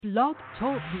Blog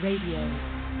Talk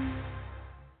Radio.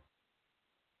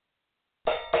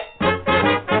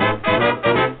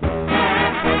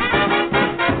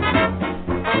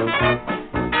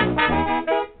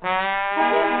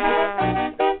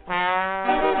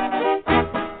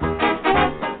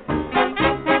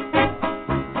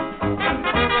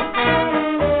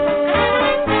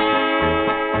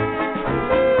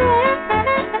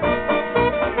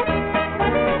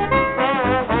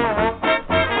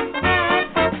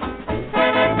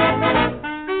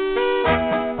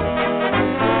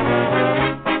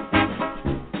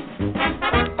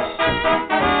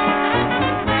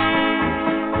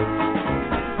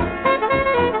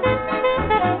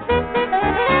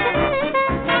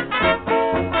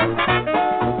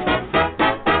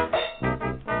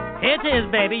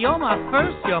 You're my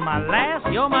first, you're my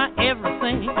last, you're my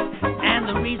everything, and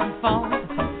the reason for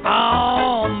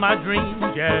all my dreams,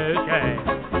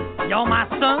 yeah. You're my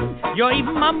sun, you're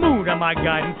even my moon and my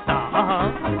guiding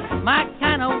star, my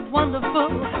kind of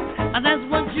wonderful, and that's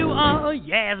what you are.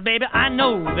 Yes, baby, I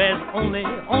know there's only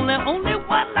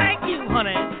one like you,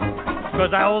 honey,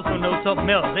 'cause I also know something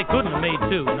else they couldn't have made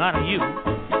two, not of you.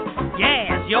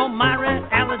 Yes, you're my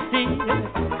reality,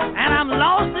 and I'm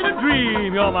lost in a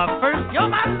dream. You're my first, you're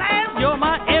my last, you're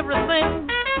my everything.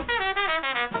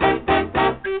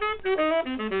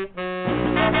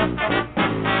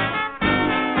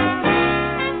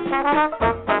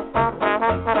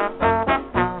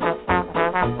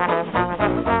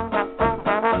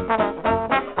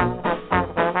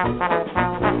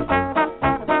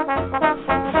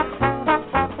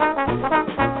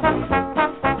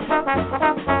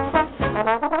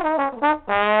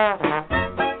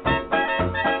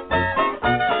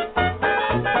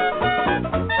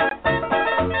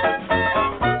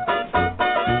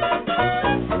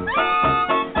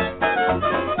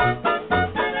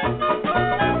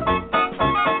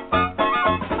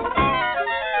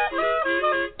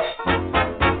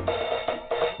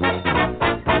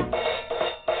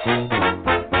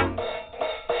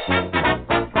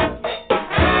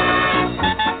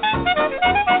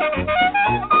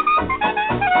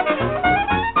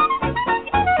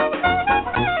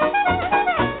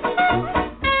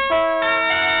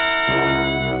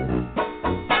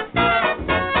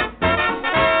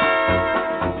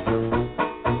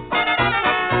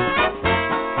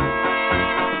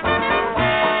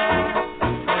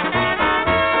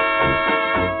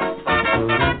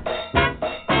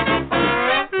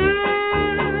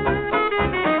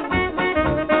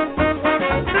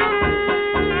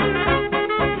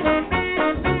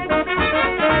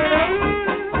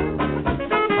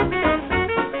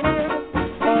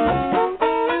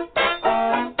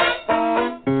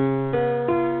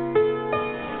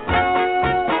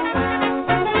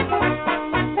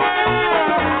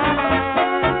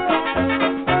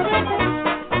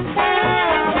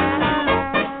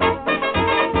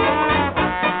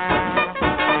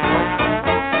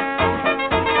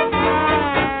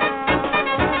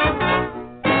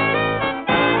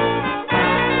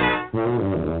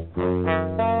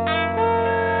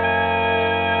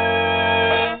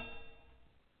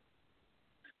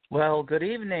 Good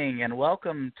evening and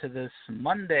welcome to this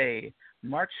Monday,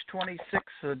 March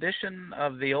 26th edition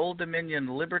of the Old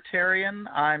Dominion Libertarian.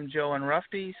 I'm Joe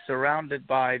Enroughty, surrounded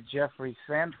by Jeffry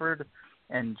Sanford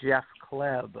and Jeff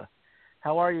Kleb.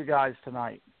 How are you guys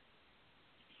tonight?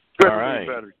 Couldn't be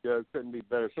better, Joe. Couldn't be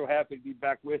better. So happy to be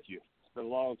back with you. It's been a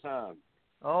long time.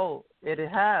 Oh, it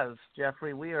has,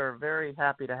 Jeffrey. We are very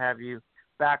happy to have you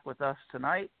back with us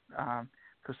tonight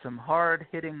for some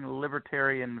hard-hitting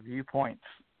libertarian viewpoints.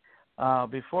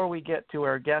 Before we get to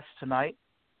our guest tonight,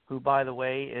 who, by the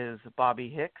way, is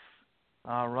Bobbi Hicks,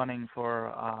 running for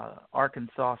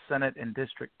Arkansas Senate in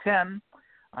District 10,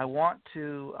 I want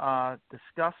to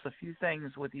discuss a few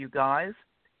things with you guys.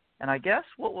 And I guess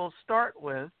what we'll start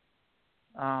with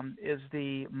is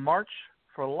the March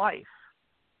for Life.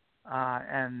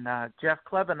 And Jeff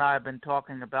Kleb and I have been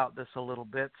talking about this a little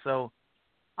bit, so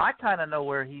I kind of know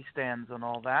where he stands on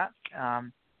all that.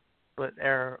 But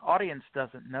our audience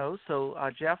doesn't know. So,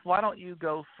 Jeff, why don't you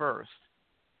go first?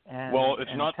 Well, it's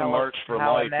not the March for Life.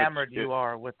 How enamored you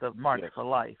are with the March for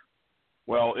Life.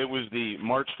 Well, it was the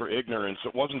March for Ignorance.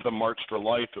 It wasn't the March for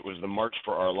Life. It was the March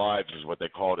for Our Lives is what they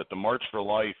called it. The March for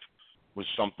Life was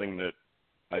something that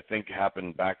I think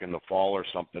happened back in the fall or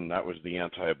something. That was the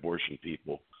anti-abortion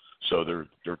people. So they're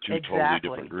two totally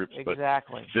different groups.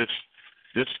 Exactly. But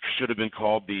this should have been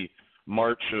called the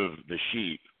March of the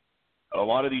Sheep. A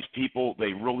lot of these people,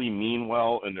 they really mean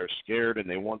well, and they're scared, and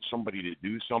they want somebody to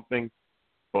do something,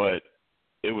 but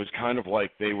it was kind of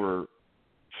like they were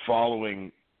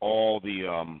following all the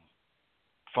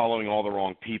following all the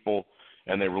wrong people,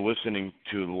 and they were listening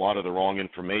to a lot of the wrong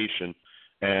information,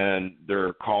 and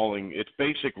they're calling it's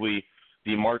basically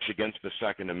the march against the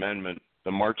Second Amendment,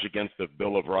 the march against the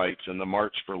Bill of Rights, and the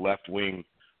march for left-wing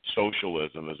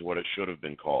socialism is what it should have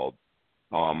been called.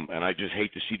 And I just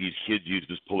hate to see these kids used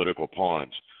as political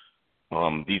pawns.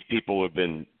 These people have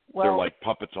been, they're like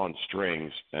puppets on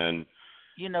strings. And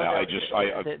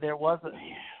there was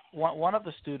one of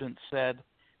the students said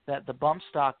that the bump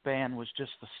stock ban was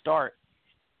just the start,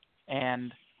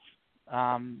 and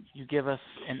you give us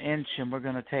an inch and we're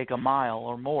going to take a mile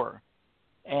or more.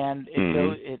 And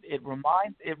it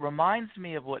reminds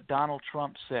me of what Donald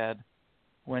Trump said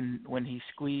when he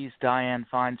squeezed Dianne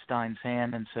Feinstein's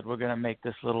hand and said, "We're going to make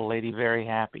this little lady very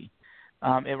happy."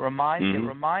 It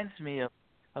reminds me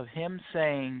of him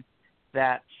saying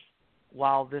that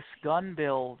while this gun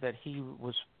bill that he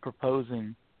was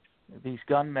proposing, these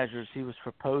gun measures he was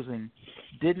proposing,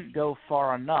 didn't go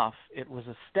far enough, it was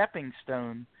a stepping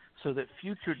stone so that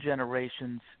future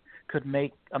generations could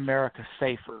make America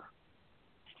safer.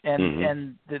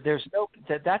 And there's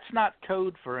that's not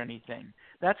code for anything.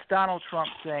 That's Donald Trump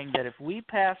saying that if we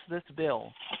pass this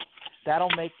bill, that'll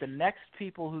make the next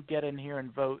people who get in here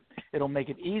and vote, it'll make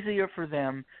it easier for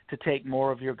them to take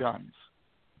more of your guns.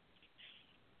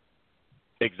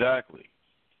 Exactly.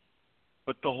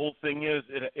 But the whole thing is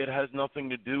it has nothing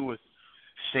to do with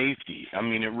safety. I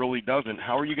mean, it really doesn't.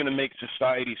 How are you going to make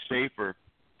society safer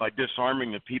by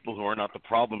disarming the people who are not the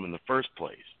problem in the first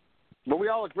place? But we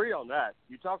all agree on that.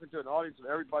 You're talking to an audience and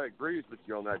everybody agrees with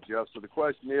you on that, Jeff. So the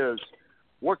question is,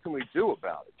 what can we do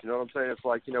about it? You know what I'm saying? It's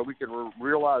like, we can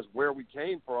realize where we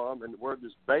came from and where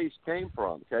this base came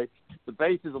from, okay? The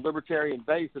base is a libertarian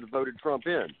base that have voted Trump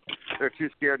in. They're too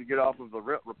scared to get off of the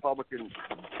Republican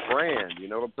brand, you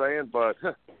know what I'm saying? But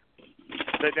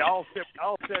they all said,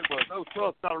 well, no,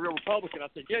 Trump's not a real Republican. I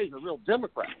said, yeah, he's a real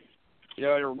Democrat. It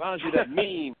reminds me of that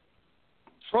meme,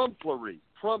 Trumplery.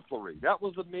 That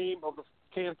was the meme of the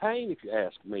campaign, if you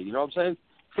ask me. You know what I'm saying?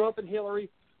 Trump and Hillary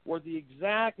were the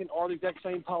exact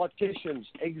same politicians,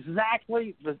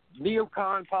 exactly the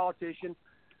neocon politician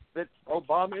that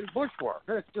Obama and Bush were.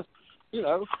 It's just,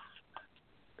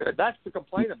 that's the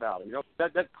complaint about it.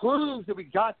 That proves that we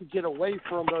got to get away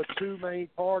from those two main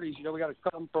parties. We got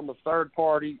to come from a third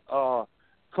party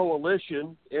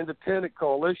coalition, independent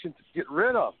coalition, to get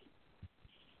rid of them,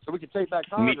 so we can take back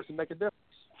Congress and make a difference.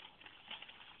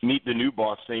 Meet the new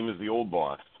boss, same as the old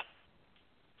boss,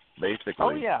 basically. Oh,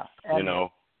 yeah.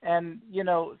 And,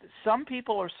 some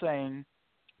people are saying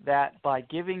that by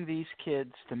giving these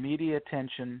kids the media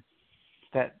attention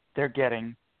that they're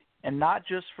getting, and not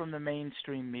just from the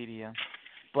mainstream media,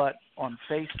 but on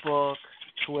Facebook,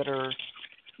 Twitter,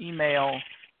 email,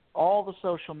 all the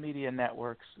social media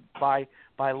networks, by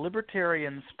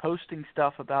libertarians posting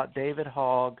stuff about David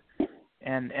Hogg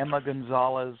and Emma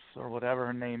Gonzalez, or whatever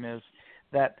her name is,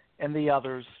 and the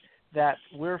others, that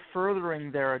we're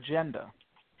furthering their agenda.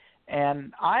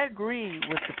 And I agree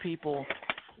with the people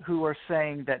who are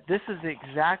saying that this is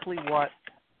exactly what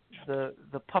the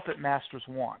puppet masters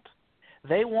want.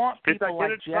 They want people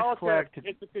like Jeff Kleb to...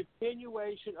 It's a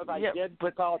continuation of identity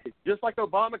politics. Just like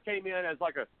Obama came in as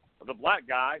the black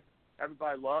guy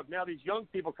everybody loved. Now these young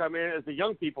people come in as the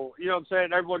young people. You know what I'm saying?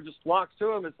 Everyone just flocks to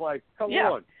them. It's like, come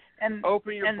on,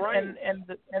 open your brain. And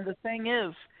the thing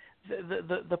is,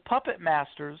 the puppet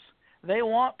masters, they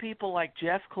want people like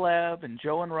Jeff Kleb and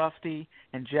Joe Enroughty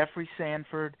and Jeffry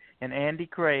Sanford and Andy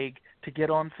Craig to get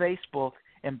on Facebook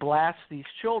and blast these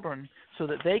children so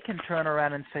that they can turn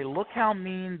around and say, look how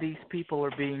mean these people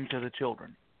are being to the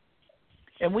children.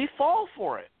 And we fall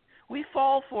for it. We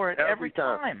fall for it every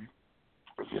time.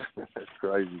 That's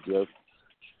crazy, Jeff.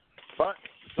 But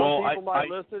some people might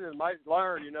listen and might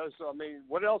learn, So, I mean,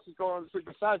 what else is going on this week?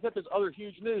 Besides that, there's other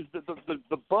huge news.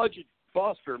 The budget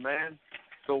buster, man.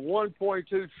 The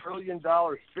 $1.2 trillion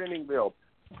spending bill.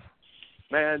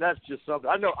 Man, that's just something.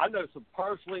 I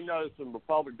personally know some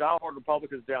diehard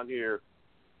Republicans down here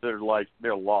that are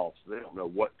they're lost. They don't know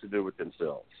what to do with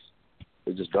themselves.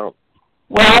 They just don't.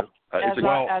 Well,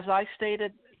 as I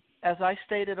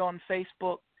stated on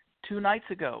Facebook 2 nights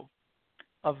ago,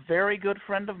 a very good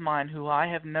friend of mine who I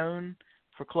have known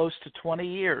for close to 20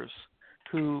 years,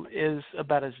 who is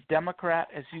about as Democrat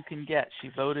as you can get. She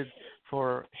voted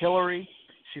for Hillary.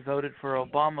 She voted for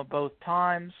Obama both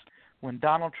times. When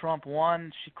Donald Trump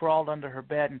won, she crawled under her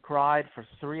bed and cried for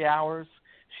 3 hours.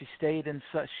 She stayed in.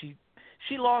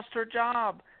 She lost her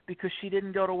job because she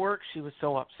didn't go to work. She was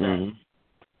so upset. Mm-hmm.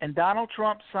 And Donald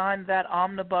Trump signed that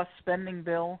Omnibus spending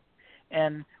bill.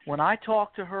 And when I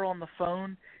talked to her on the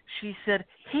phone, she said,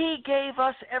 he gave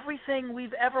us everything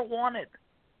we've ever wanted.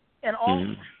 And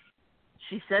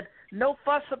She said, no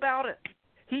fuss about it.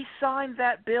 He signed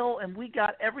that bill, and we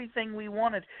got everything we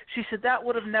wanted. She said that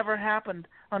would have never happened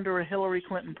under a Hillary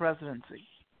Clinton presidency.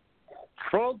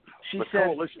 Trump, she the said,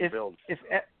 coalition bill.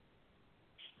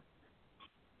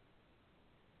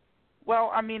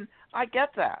 Well, I mean, I get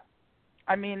that.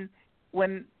 I mean,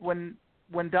 when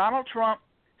Donald Trump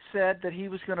said that he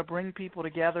was going to bring people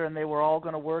together and they were all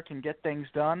going to work and get things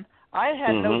done, I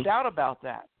had no doubt about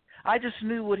that. I just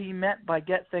knew what he meant by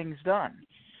get things done.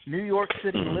 New York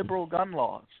City liberal gun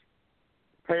laws.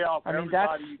 Pay off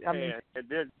everybody you can, and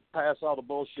then pass all the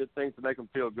bullshit things to make them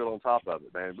feel good on top of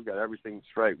it, man. We got everything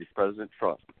straight with President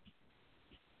Trump.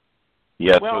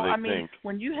 Yes, well, so they I mean, think.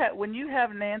 when you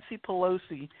have Nancy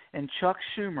Pelosi and Chuck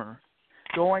Schumer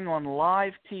going on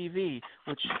live TV,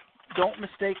 which don't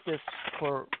mistake this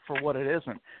for what it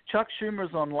isn't. Chuck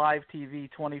Schumer's on live TV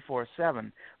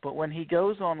 24/7, but when he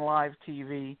goes on live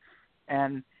TV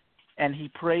and he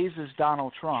praises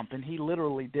Donald Trump, and he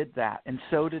literally did that, and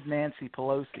so did Nancy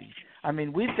Pelosi. I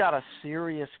mean, we've got a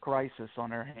serious crisis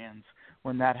on our hands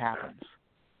when that happens.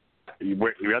 You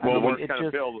got the worst kind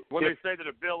of bill. When they say that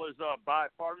a bill is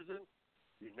bipartisan,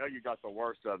 you know you got the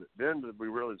worst of it. Then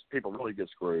people really get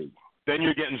screwed. Then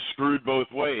you're getting screwed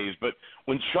both ways. But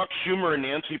when Chuck Schumer and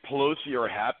Nancy Pelosi are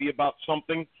happy about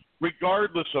something,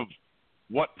 regardless of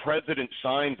what president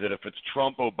signs it, if it's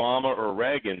Trump, Obama, or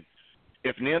Reagan,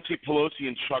 if Nancy Pelosi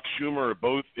and Chuck Schumer are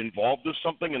both involved with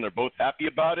something and they're both happy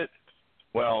about it,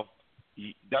 well,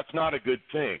 that's not a good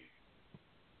thing.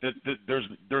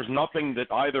 There's nothing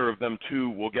that either of them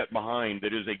two will get behind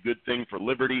that is a good thing for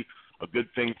liberty, a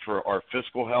good thing for our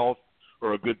fiscal health,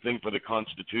 or a good thing for the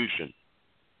Constitution.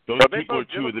 Those people are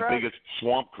two of the biggest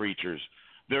swamp creatures.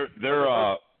 They're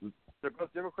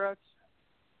both Democrats?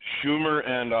 Schumer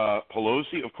and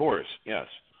Pelosi, of course, yes.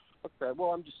 Okay, well,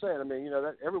 I'm just saying, I mean,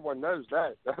 that everyone knows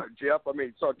that, Jeff. I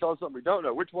mean, so tell us something we don't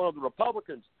know. Which one of the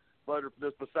Republicans voted for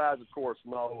this besides, of course,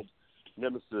 my old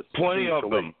nemesis? Plenty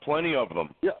of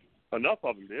them. Yeah, enough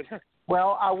of them did.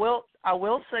 Well, I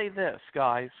will say this,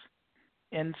 guys,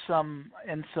 in some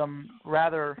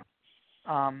rather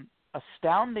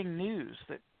astounding news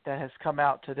that has come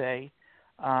out today.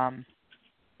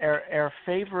 Our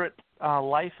favorite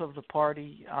life of the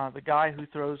party, the guy who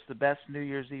throws the best New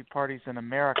Year's Eve parties in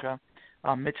America,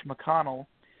 Mitch McConnell,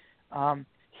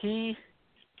 he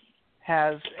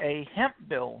has a hemp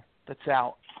bill that's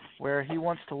out where he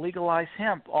wants to legalize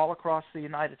hemp all across the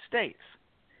United States.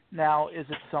 Now, is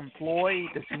it some ploy?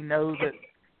 Does he know that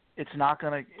it's not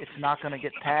gonna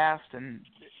get passed, and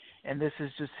this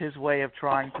is just his way of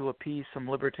trying to appease some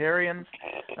libertarians?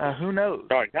 Who knows?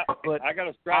 All right, now, but I got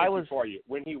a strategy for you.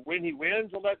 When he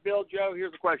wins on that bill, Joe,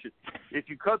 here's the question: if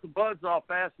you cut the buds off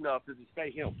fast enough, does it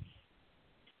stay hemp?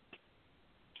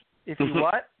 If you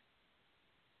what?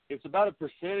 It's about a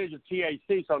percentage of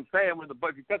THC. So I'm saying,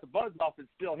 if you cut the buds off, it's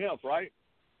still hemp, right?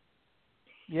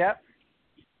 Yep.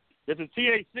 If the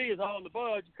THC is all in the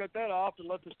bud, you cut that off and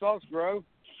let the stalks grow.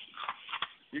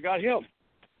 You got hemp.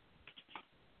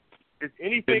 It's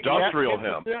anything industrial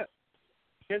 10%, hemp.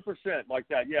 10% like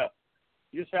that, yeah.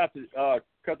 You just have to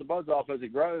cut the buds off as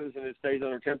it grows, and it stays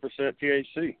under 10%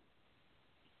 THC.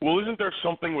 Well, isn't there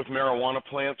something with marijuana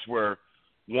plants where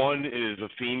one is a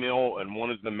female and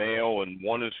one is the male, and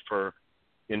one is for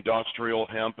industrial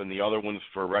hemp and the other one's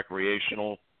for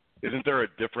recreational? Isn't there a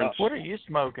difference? What are you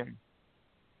smoking?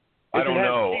 I don't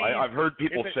know. I've heard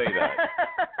people say that.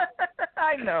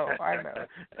 I know.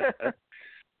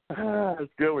 That's a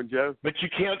good one, Joe. But you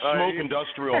can't smoke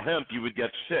industrial hemp. You would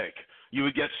get sick.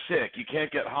 You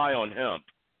can't get high on hemp.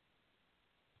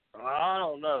 I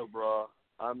don't know, bro.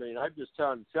 I mean, I'm just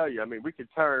trying to tell you. I mean, we could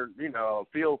turn, a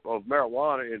field of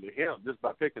marijuana into hemp just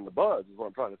by picking the buds is what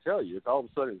I'm trying to tell you. It's all of a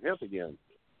sudden it's hemp again.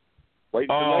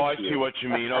 I see what you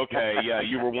mean. Okay, yeah,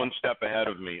 you were one step ahead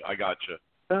of me. I got you.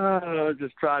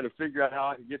 Just trying to figure out how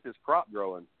I can get this crop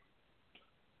growing.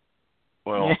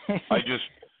 Well,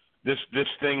 this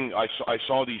thing, I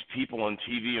saw these people on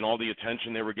TV and all the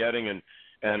attention they were getting, and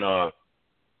the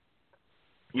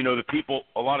people,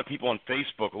 a lot of people on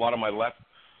Facebook, a lot of my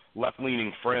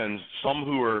left-leaning friends, some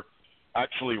who are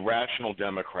actually rational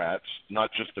Democrats,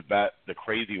 not just the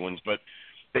crazy ones, but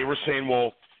they were saying,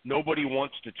 well, nobody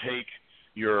wants to take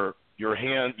your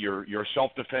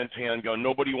self-defense handgun.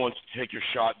 Nobody wants to take your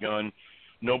shotgun.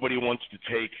 Nobody wants to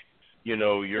take,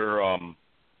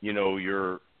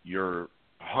 your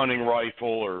hunting rifle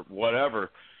or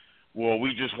whatever. Well,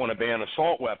 we just want to ban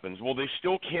assault weapons. Well, they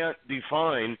still can't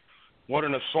define what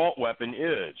an assault weapon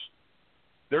is.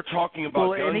 They're talking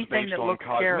about guns based on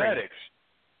cosmetics.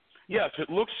 Yes, it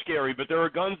looks scary, but there are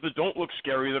guns that don't look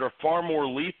scary that are far more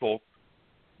lethal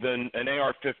than an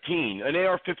AR-15. An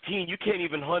AR-15, you can't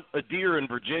even hunt a deer in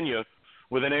Virginia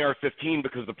with an AR-15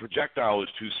 because the projectile is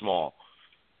too small.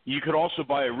 You could also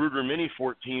buy a Ruger Mini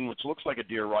 14, which looks like a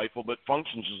deer rifle but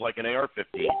functions just like an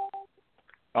AR-15.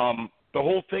 The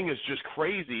whole thing is just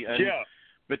crazy,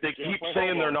 but they keep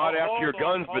saying they're not after your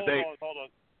guns, but they. Hold on.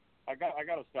 I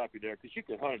got to stop you there, because you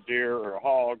can hunt a deer or a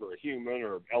hog or a human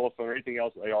or an elephant or anything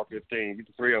else with AR-15, get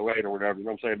the 308 or whatever. You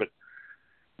know what I'm saying? But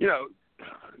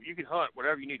you can hunt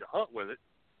whatever you need to hunt with it,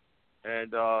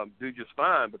 and do just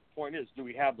fine. But the point is, do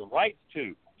we have the right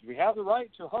to? Do we have the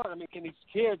right to hunt? I mean, can these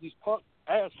kids, these punk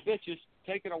ass bitches,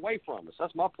 take it away from us?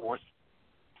 That's my point.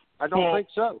 I don't think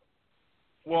so.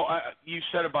 Well, you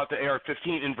said about the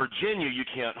AR-15 in Virginia, you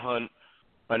can't hunt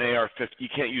an AR-15. You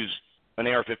can't use an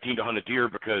AR-15 to hunt a deer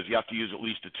because you have to use at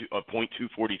least a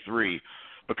 .243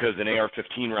 because an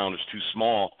AR-15 round is too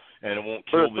small and it won't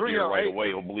kill the deer right away.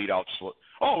 It'll bleed out slow.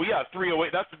 Oh yeah,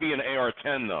 308. That's to be an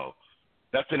AR-10 though.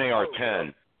 That's an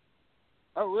AR-10.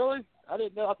 Oh really? I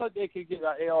didn't know. I thought they could get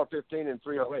an AR-15 and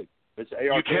 308. It's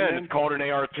AR-10. You can. It's called an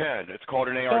AR-10. It's called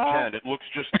an AR-10. It looks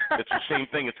just. It's the same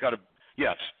thing. It's got a.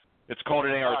 Yes. It's called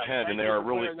an AR-10, right, and they are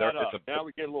really. Now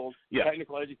we get a little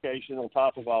technical education on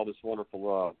top of all this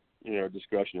wonderful,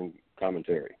 discussion and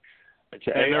commentary.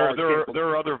 And there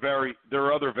are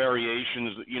other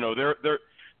variations.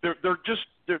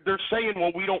 They're saying,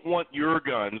 well, we don't want your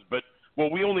guns, but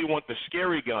we only want the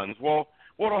scary guns. Well,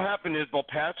 what'll happen is they'll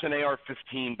pass an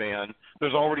AR-15 ban.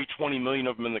 There's already 20 million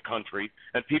of them in the country,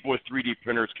 and people with 3D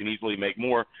printers can easily make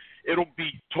more. It'll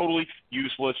be totally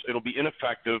useless. It'll be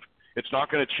ineffective. It's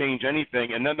not going to change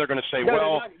anything, and then they're going to say,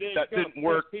 that didn't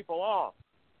work. People off.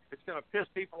 It's going to piss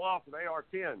people off with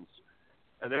AR-10s,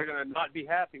 and they're going to not be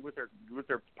happy with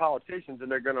their politicians,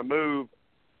 and they're going to move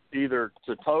either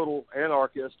to total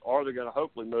anarchist, or they're going to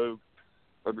hopefully move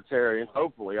libertarian.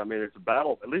 Hopefully, I mean, it's a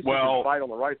battle. At least you can fight on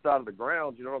the right side of the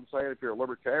ground. You know what I'm saying? If you're a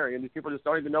libertarian, these people just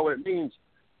don't even know what it means.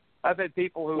 I've had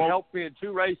people who helped me in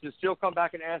 2 races still come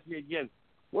back and ask me again,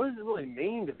 what does it really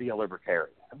mean to be a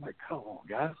libertarian? I'm like, come on,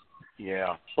 guys.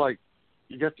 Yeah. It's like,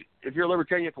 if you're a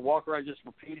libertarian, you have to walk around just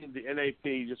repeating the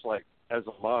NAP just like as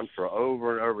a mantra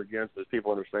over and over again so that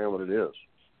people understand what it is.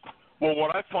 Well,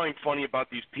 what I find funny about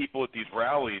these people at these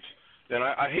rallies, and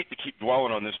I hate to keep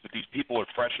dwelling on this, but these people are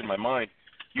fresh in my mind.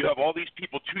 You have all these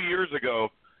people 2 years ago,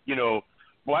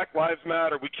 Black Lives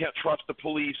Matter, we can't trust the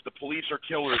police are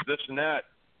killers, this and that.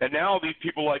 And now these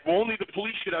people are like, well, only the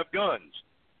police should have guns.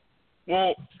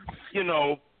 Well,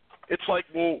 it's like,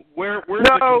 well, where's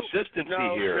the consistency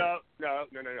here? No.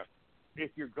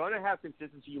 If you're going to have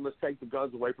consistency, you must take the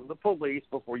guns away from the police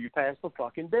before you pass the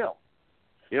fucking bill.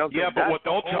 But what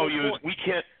they'll tell you is we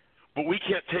can't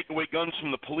take away guns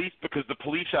from the police because the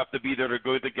police have to be there to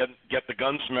go to get the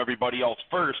guns from everybody else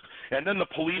first, and then the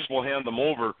police will hand them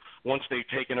over once they've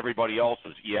taken everybody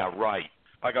else's. Yeah, right.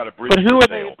 I got a bridge. But who are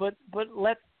they? But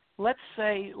let's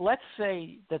say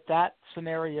that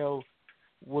scenario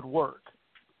would work.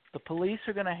 The police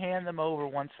are going to hand them over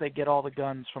once they get all the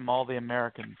guns from all the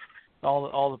Americans,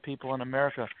 all the people in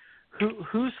America.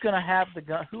 Who's going to have the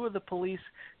gun? Who are the police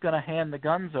going to hand the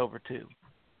guns over to?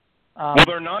 Well,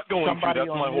 they're not going to. That's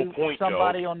my whole point,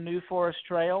 Somebody on New Forest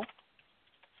Trail?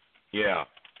 Yeah.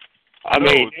 I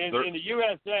mean, in the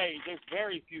USA, there's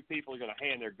very few people are going to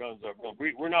hand their guns over.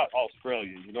 We're not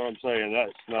Australia. You know what I'm saying?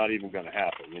 That's not even going to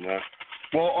happen,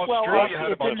 Well, Australia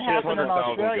had about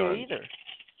 600,000 guns. Either.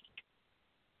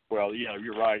 Well, yeah,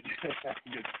 you're right.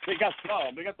 They got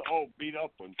some. They got the old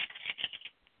beat-up ones.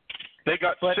 They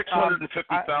got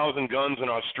 650,000 guns in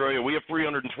Australia. We have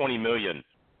 320 million.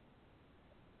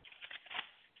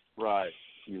 Right,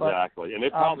 exactly. And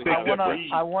it probably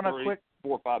I want to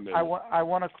 4 or 5 million. I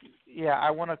want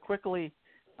to quickly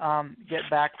get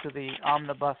back to the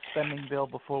omnibus spending bill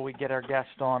before we get our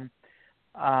guest on.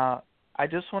 I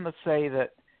just want to say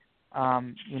that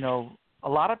a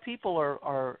lot of people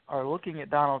are looking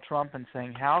at Donald Trump and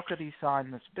saying, how could he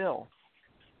sign this bill?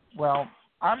 Well,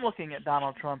 I'm looking at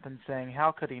Donald Trump and saying,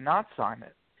 how could he not sign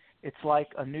it? It's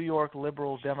like a New York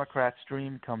liberal Democrat's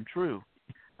dream come true.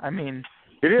 I mean,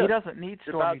 he doesn't need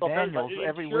Stormy Daniels.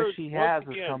 Every wish he has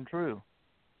come true.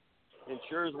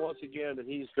 Ensures once again that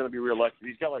he's going to be reelected.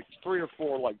 He's got like 3 or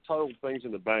 4 total things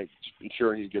in the bank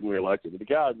ensuring he's getting reelected. But the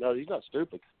guy, no, he's not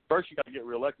stupid. First you got to get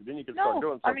reelected, then you can start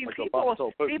doing something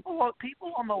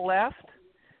people on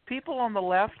the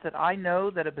left that I know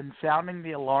that have been sounding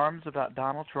the alarms about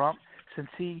Donald Trump since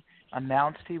he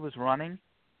announced he was running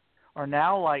are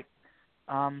now like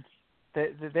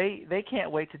they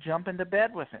can't wait to jump into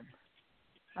bed with him.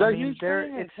 Hell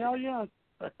yeah.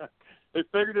 They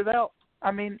figured it out.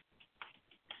 I mean,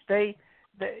 they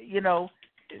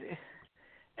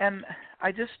And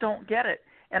I just don't get it.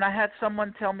 And I had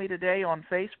someone tell me today on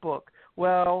Facebook,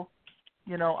 well,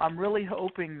 I'm really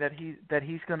hoping that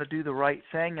he's going to do the right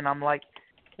thing. And I'm like,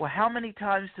 well, how many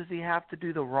times does he have to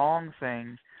do the wrong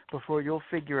thing before you'll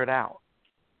figure it out?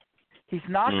 He's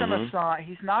not going to sign.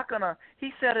 He's not going to.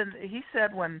 He said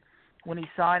when he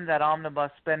signed that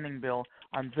omnibus spending bill,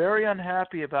 I'm very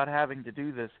unhappy about having to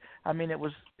do this.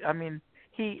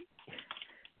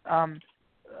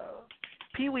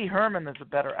 Pee Wee Herman is a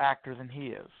better actor than he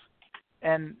is,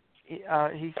 and he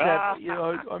said,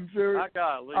 I'm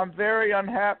very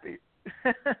unhappy.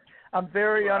 I'm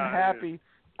very unhappy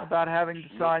about having to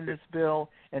sign this bill,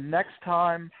 and next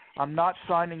time I'm not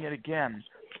signing it again.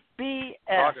 BS.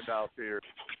 Talk about fear.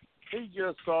 He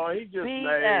just made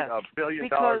 $1 billion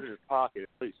in his pocket, at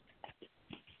least.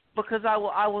 Because I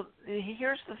will.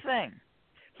 Here's the thing.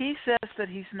 He says that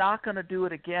he's not going to do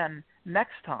it again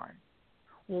next time.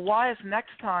 Well, why is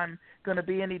next time going to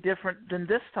be any different than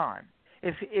this time?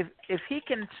 If he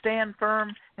can stand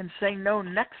firm and say no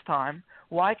next time,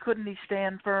 why couldn't he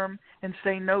stand firm and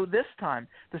say no this time?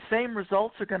 The same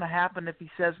results are going to happen if he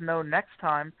says no next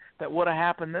time that would have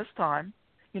happened this time.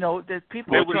 The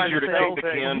people it's are trying easier to to say, kick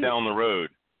the can down the road.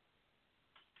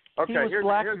 Okay, he was here's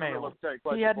blackmailed.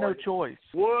 He had no choice.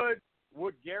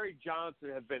 Would Gary Johnson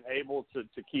have been able to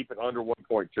keep it under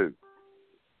 1.2?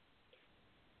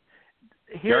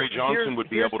 Gary Johnson would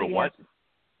be able to what?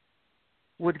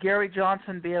 Would Gary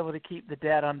Johnson be able to keep the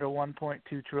debt under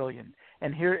 1.2 trillion?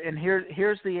 And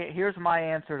here's my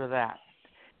answer to that.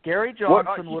 Gary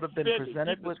Johnson would have been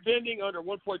presented with spending under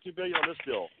 1.2 billion on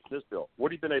this bill.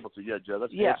 Would he been able to? Yeah, Joe.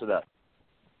 Let's answer that.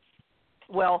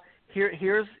 Well,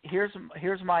 here's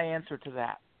my answer to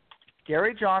that.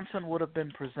 Gary Johnson would have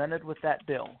been presented with that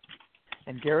bill,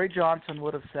 and Gary Johnson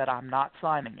would have said, "I'm not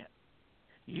signing it.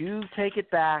 You take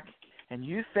it back and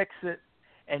you fix it,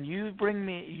 and you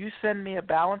send me a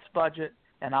balanced budget,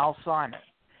 and I'll sign it."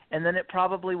 And then it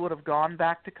probably would have gone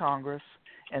back to Congress,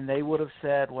 and they would have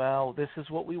said, well, this is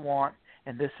what we want,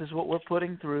 and this is what we're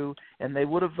putting through, and they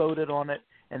would have voted on it,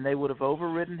 and they would have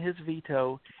overridden his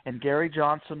veto, and Gary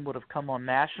Johnson would have come on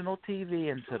national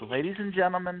TV and said, ladies and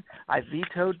gentlemen, I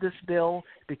vetoed this bill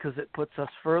because it puts us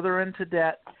further into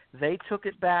debt. They took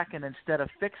it back, and instead of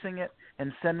fixing it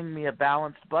and sending me a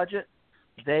balanced budget,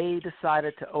 they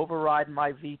decided to override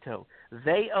my veto.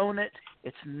 They own it.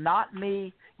 It's not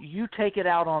me. You take it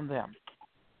out on them.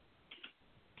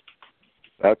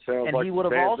 That sounds and like he would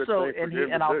have also,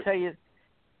 and I'll do. tell you,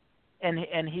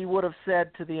 and he would have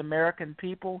said to the American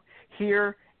people,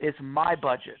 here is my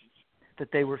budget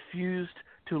that they refused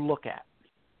to look at.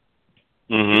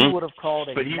 Mm-hmm. He would have called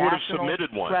a national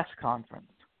press conference.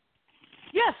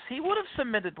 Yes, he would have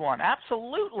submitted one.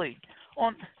 Absolutely.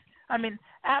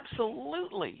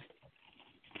 Absolutely.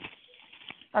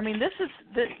 This is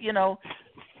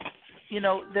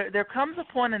there comes a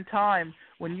point in time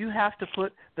when you have to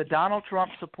put the Donald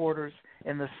Trump supporters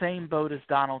in the same boat as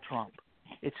Donald Trump.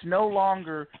 It's no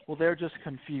longer, well, they're just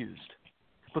confused,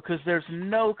 because there's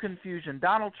no confusion.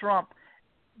 Donald Trump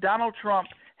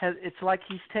has, it's like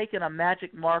he's taken a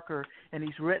magic marker and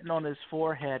he's written on his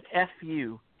forehead, F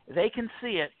you. They can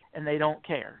see it and they don't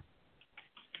care.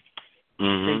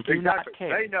 Mm-hmm. They do not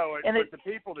care. They know it, and but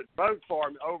the people that vote for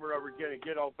him over and over again and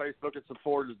get on Facebook and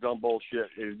support his dumb bullshit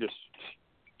is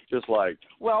just like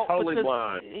totally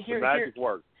blind. The magic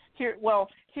works.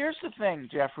 Here's the thing,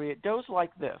 Jeffrey. It goes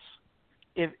like this.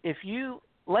 If you,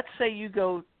 let's say you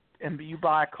go and you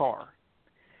buy a car,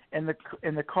 and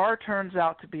the car turns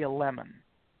out to be a lemon,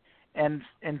 and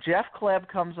Jeff Kleb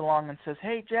comes along and says,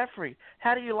 hey, Jeffrey,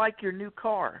 how do you like your new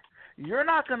car? You're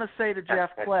not going to say to Jeff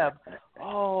Kleb,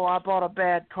 oh, I bought a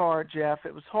bad car, Jeff.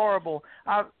 It was horrible.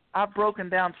 I've broken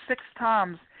down 6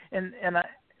 times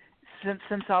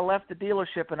since I left the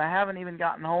dealership, and I haven't even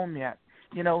gotten home yet.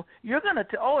 You're going to,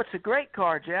 oh, it's a great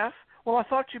car, Jeff. Well, I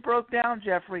thought you broke down,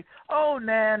 Jeffrey. Oh,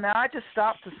 nah, I just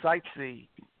stopped to sightsee.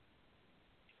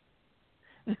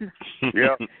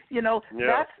 Yeah.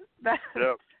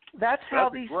 That's how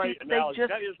these people,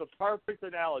 that is the perfect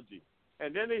analogy.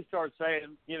 And then they start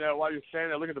saying, while you're standing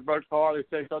there looking at the broke car, they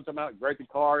say something about how great the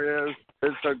car is.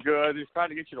 It's so good. He's trying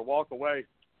to get you to walk away.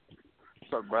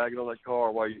 Start bragging on that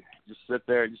car while you just sit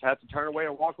there and just have to turn away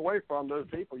and walk away from those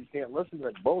people. You can't listen to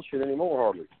that bullshit anymore,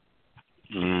 hardly.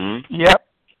 Mm-hmm. Yep.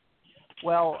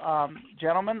 Well,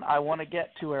 gentlemen, I want to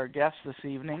get to our guest this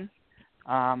evening.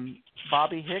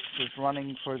 Bobbi Hicks is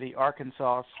running for the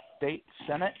Arkansas State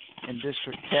Senate in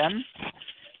District 10.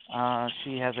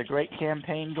 She has a great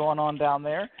campaign going on down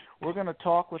there. We're going to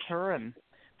talk with her and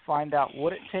find out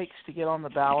what it takes to get on the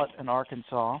ballot in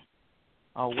Arkansas,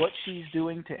 what she's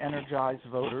doing to energize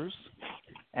voters,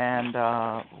 and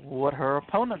what her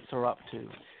opponents are up to.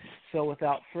 So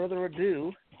without further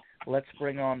ado, let's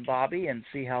bring on Bobbi and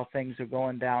see how things are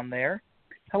going down there.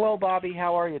 Hello, Bobbi.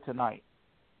 How are you tonight?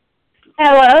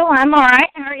 Hello, I'm all right.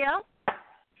 How are you? Hey,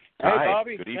 Hi,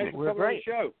 Bobbi. good Thanks evening. for We're coming on great.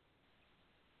 the show.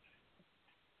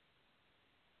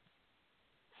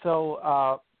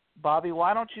 So, Bobbi,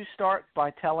 why don't you start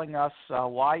by telling us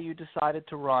why you decided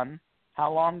to run,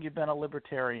 how long you've been a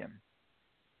libertarian?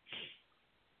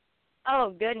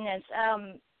 Oh goodness.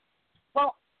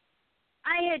 Well,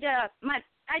 I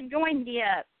joined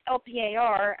the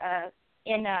LPAR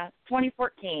in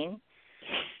 2014,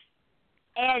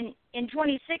 and in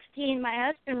 2016, my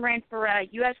husband ran for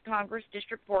U.S. Congress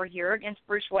District 4 here against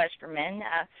Bruce Westerman.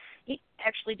 He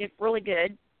actually did really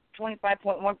good,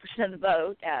 25.1% of the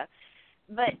vote.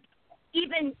 But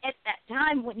even at that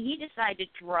time when he decided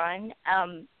to run,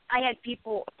 I had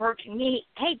people approaching me,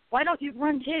 hey, why don't you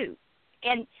run too?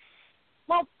 And,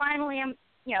 well, finally, I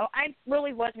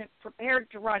really wasn't prepared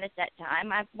to run at that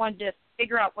time. I wanted to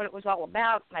figure out what it was all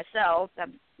about myself.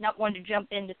 I'm not one to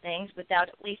jump into things without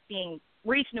at least being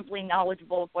reasonably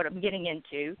knowledgeable of what I'm getting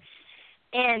into.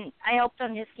 And I helped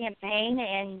on his campaign,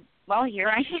 and, well, here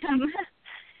I am.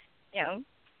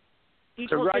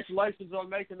 Congratulations on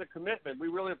making the commitment. We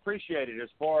really appreciate it. As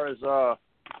far as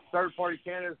third-party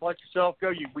candidates like yourself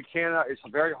go, it's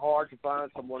very hard to find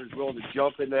someone who's willing to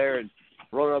jump in there and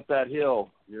run up that hill,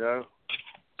 It's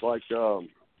like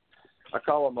I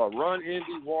call them a run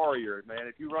indie warrior, man.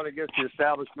 If you run against the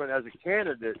establishment as a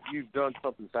candidate, you've done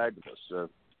something fabulous. So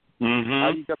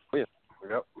how you got to win?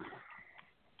 Yep.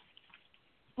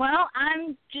 Well,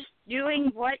 I'm just doing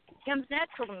what comes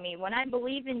natural to me. When I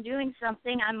believe in doing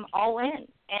something, I'm all in.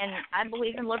 And I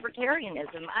believe in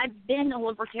libertarianism. I've been a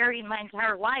libertarian my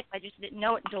entire life. I just didn't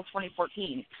know it until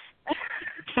 2014.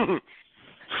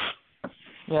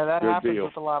 Yeah, that Good happens deal.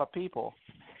 with a lot of people.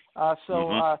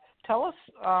 Tell us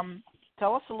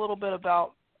a little bit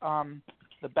about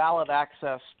the ballot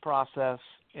access process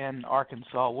in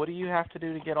Arkansas. What do you have to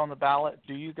do to get on the ballot?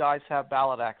 Do you guys have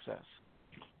ballot access?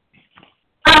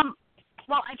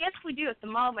 Well, I guess we do at the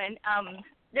moment.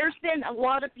 There's been a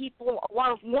lot of people, a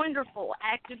lot of wonderful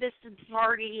activists in the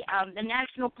party. The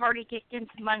National Party kicked in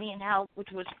some money and help,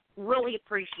 which was really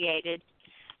appreciated.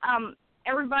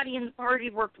 Everybody in the party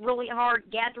worked really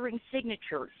hard gathering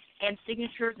signatures, and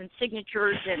it's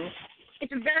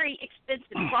a very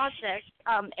expensive process,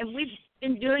 and we've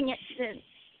been doing it since,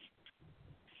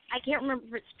 I can't remember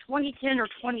if it's 2010 or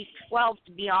 2012,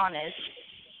 to be honest.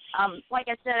 Like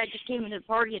I said, I just came into the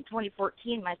party in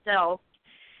 2014 myself.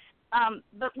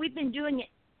 But we've been doing it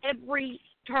every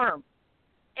term,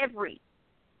 every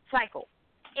cycle.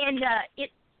 And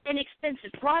it's an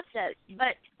expensive process.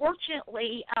 But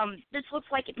fortunately, this looks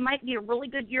like it might be a really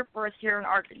good year for us here in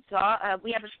Arkansas.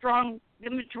 We have a strong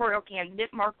gubernatorial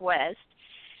candidate, Mark West.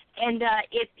 And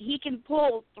if he can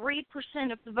pull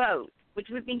 3% of the vote, which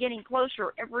we've been getting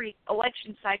closer every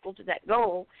election cycle to that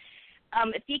goal,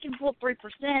 if he can pull 3%,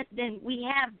 then we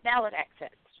have ballot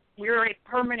access. We're a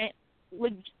permanent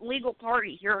legal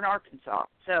party here in Arkansas.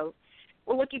 So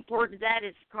we're looking forward to that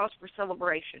as cause for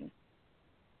celebration.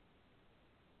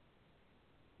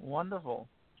 Wonderful.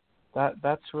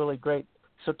 That's really great.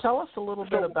 So tell us a little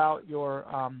bit about your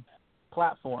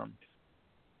platform.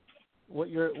 What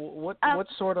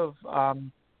sort of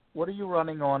what are you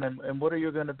running on, and what are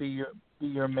you going to be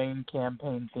your main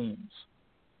campaign themes?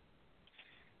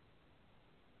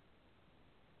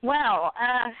 Well,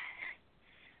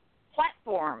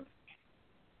 platform.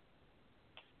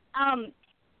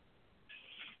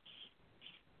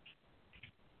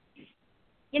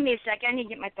 Give me a second. I need to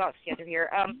get my thoughts together here.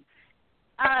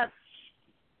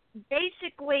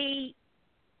 Basically,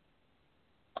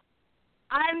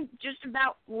 I'm just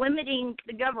about limiting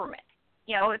the government.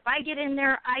 If I get in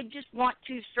there, I just want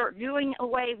to start doing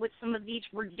away with some of these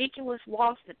ridiculous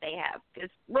laws that they have,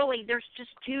 because really there's just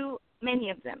too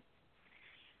many of them.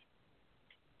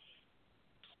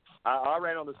 I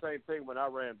ran on the same thing when I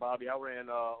ran, Bobbi. I ran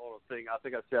on a thing. I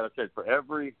think I said for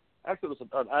every. Actually, it was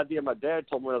an idea my dad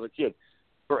told me when I was a kid.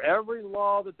 For every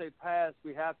law that they pass,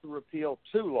 we have to repeal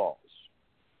 2 laws.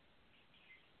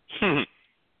 I've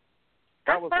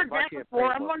heard that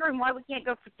before. I'm wondering why we can't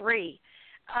go for 3.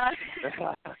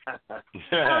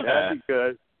 That'd be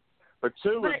good. But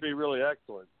 2 would be really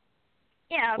excellent.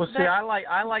 Yeah. Well, see,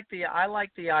 I like the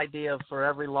idea of for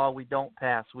every law we don't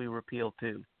pass, we repeal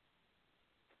 2.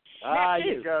 Ah,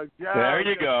 you go, Joe. There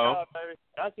you go. Job, baby.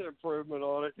 That's an improvement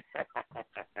on it.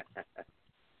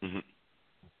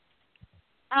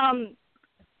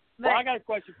 Well, I got a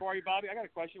question for you, Bobbi. I got a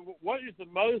question. What is the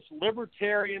most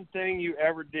libertarian thing you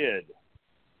ever did?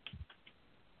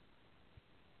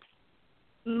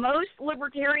 most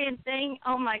libertarian thing,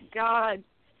 oh my God.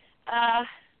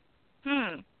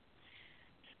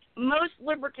 Most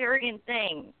libertarian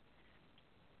thing.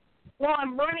 Well,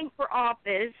 I'm running for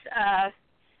office.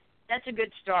 That's a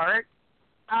good start.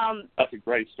 That's a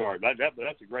great start.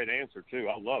 That's a great answer too.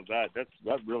 I love that.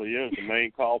 That really is the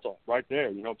main call to right there.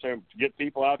 You know what I'm saying? To get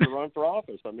people out to run for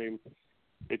office. I mean,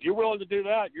 if you're willing to do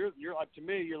that, you're like, to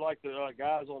me, you're like the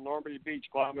guys on Normandy Beach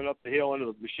climbing up the hill into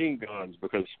the machine guns,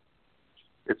 because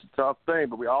it's a tough thing.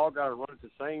 But we all got to run at the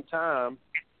same time,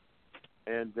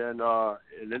 and then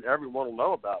everyone will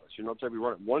know about us. You know what I'm saying? We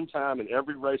run it one time in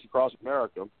every race across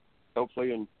America.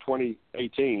 Hopefully in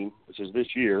 2018, which is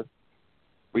this year,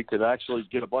 we could actually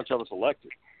get a bunch of us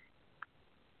elected.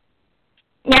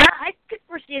 Yeah, I could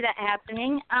foresee that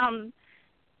happening.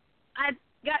 I've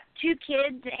got 2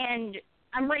 kids, and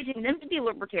I'm raising them to be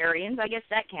libertarians. I guess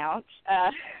that counts.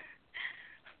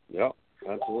 Yeah,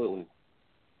 absolutely.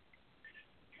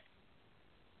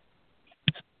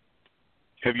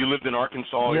 Have you lived in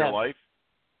Arkansas all your life?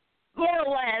 More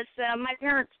or less. My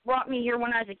parents brought me here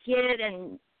when I was a kid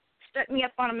and stuck me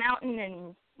up on a mountain,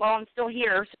 and, well, I'm still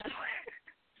here. So.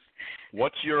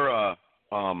 What's your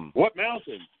What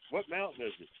mountain? What mountain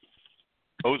is it?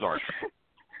 Ozark.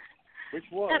 Which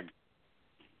one?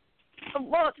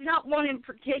 Well, it's not one in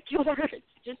particular. It's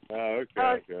just. Oh,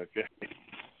 okay.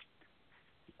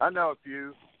 I know a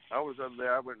few. I was over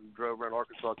there. I went and drove around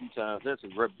Arkansas a few times. That's a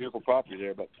great, beautiful property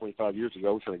there about 25 years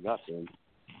ago. Which I got to.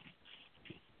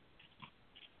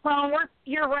 Well, we're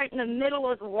here right in the middle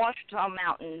of the Ouachita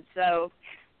Mountains, so.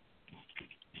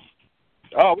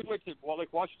 Oh, we went to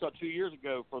Lake Ouachita 2 years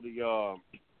ago for the you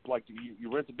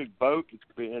rent a big boat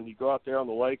and you go out there on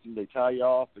the lake and they tie you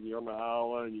off and you're on the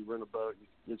island and you rent a boat.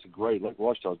 It's a great Lake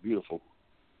Ouachita is beautiful.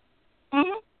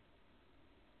 Mhm.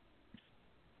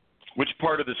 Which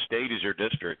part of the state is your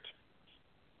district?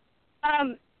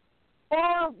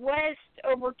 Far west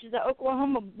over to the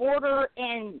Oklahoma border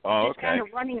and just kind of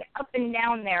running up and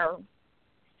down there.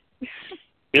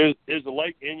 Is the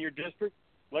lake in your district,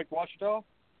 Lake Ouachita?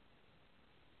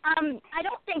 I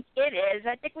don't think it is.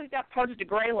 I think we've got part of the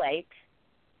Gray Lake.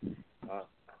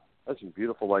 That's some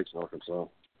beautiful lakes in Arkansas.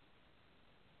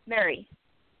 Very.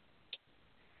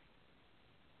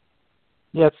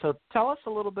 Yeah, so tell us a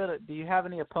little bit. Do you have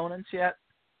any opponents yet?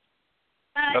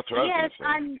 That's what yes, I was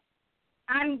gonna say.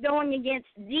 I'm going against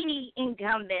the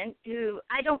incumbent, who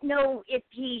I don't know if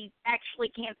he actually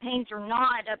campaigns or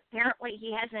not. Apparently,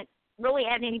 he hasn't really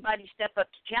had anybody step up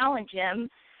to challenge him.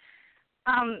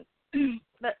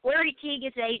 But Larry Teague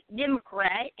is a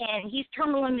Democrat, and he's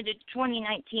term limited to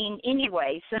 2019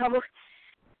 anyway. So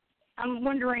I'm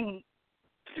wondering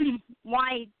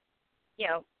why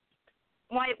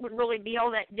it would really be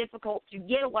all that difficult to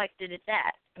get elected at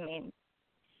that. I mean,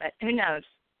 but who knows?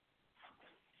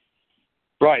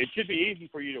 Right. It should be easy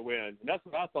for you to win. And that's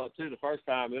what I thought, too, the first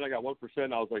time. Then I got 1%,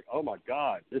 and I was like, oh, my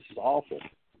God, this is awful.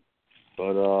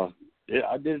 But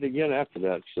I did it again after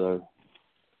that, so.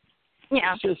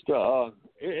 Yeah.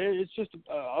 It's just an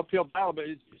uphill battle, but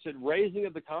it's a raising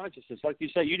of the consciousness. Like you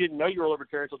say, you didn't know you were a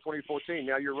libertarian until 2014.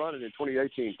 Now you're running in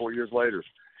 2018, 4 years later.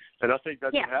 And I think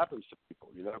that's what happens to people.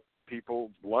 You know, people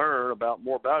learn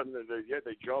more about it, and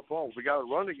they jump on. We got to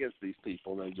run against these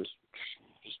people, and they just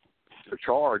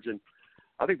charge. And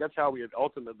I think that's how we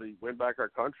ultimately win back our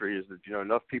country, is that, you know,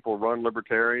 enough people run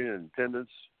libertarian and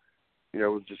independents, you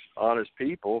know, with just honest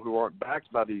people who aren't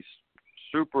backed by these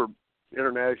super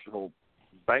international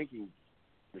banking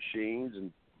machines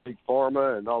and big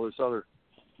pharma and all this other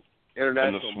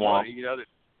international money. You know,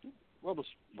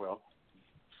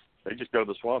 they just go to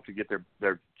the swamp to get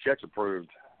their checks approved.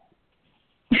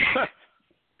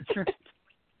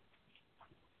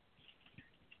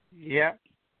 Yeah.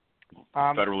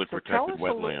 Federally protected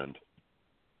wetland.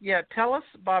 Tell us,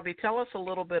 Bobby, a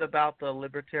little bit about the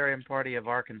Libertarian Party of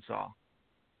Arkansas.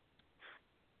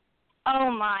 Oh,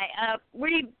 my.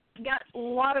 We've got a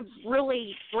lot of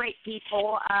really great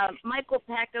people. Michael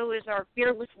Packo is our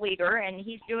fearless leader, and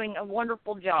he's doing a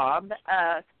wonderful job.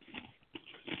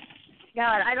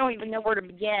 God, I don't even know where to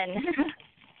begin.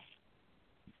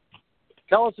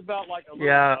 Tell us about like a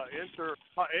little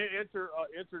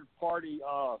inter-party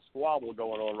squabble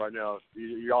going on right now.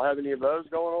 Y'all have any of those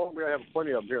going on? We have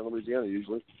plenty of them here in Louisiana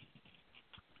usually.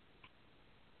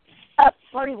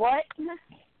 Party what?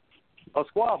 A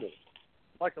squabble.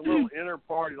 Like a little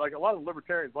inter-party. Like a lot of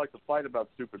libertarians like to fight about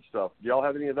stupid stuff. Do y'all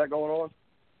have any of that going on?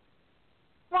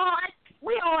 Well,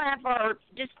 we all have our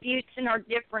disputes and our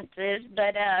differences,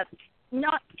 but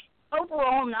not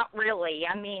really.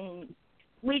 I mean,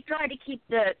 we try to keep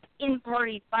the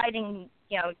in-party fighting,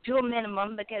 to a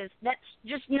minimum, because that's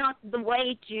just not the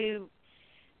way to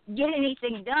get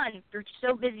anything done if you're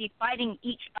so busy fighting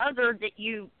each other that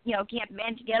you can't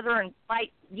band together and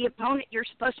fight the opponent you're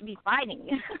supposed to be fighting.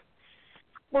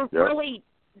 We're really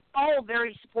all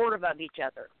very supportive of each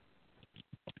other.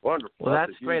 Wonderful. Well,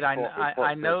 that's great. I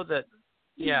know that.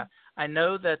 Yeah, I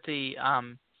know that the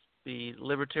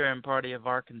Libertarian Party of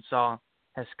Arkansas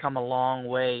has come a long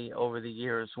way over the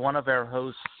years. One of our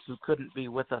hosts who couldn't be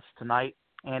with us tonight,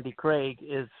 Andy Craig,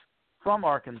 is from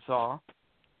Arkansas,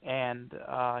 and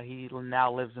he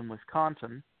now lives in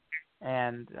Wisconsin.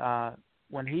 And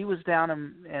when he was down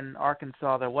in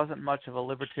Arkansas, there wasn't much of a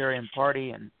Libertarian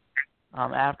Party, and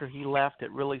after he left,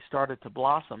 it really started to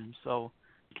blossom. So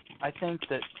I think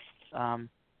that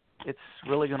it's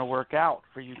really going to work out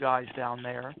for you guys down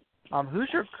there. Who's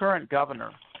your current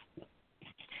governor?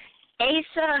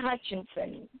 Asa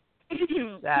Hutchinson.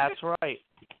 That's right.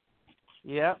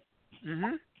 Yep.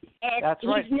 Mhm. And That's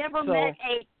right. He's never met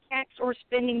a tax or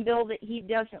spending bill that he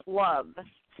doesn't love.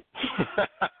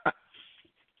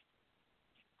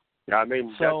 Yeah, I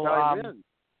mean, so that's how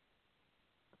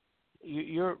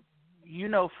you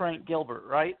know Frank Gilbert,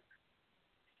 right?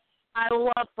 I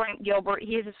love Frank Gilbert.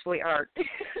 He's a sweetheart.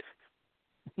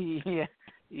 Yeah.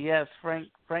 Yes,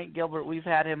 Frank Gilbert. We've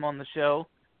had him on the show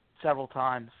several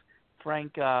times.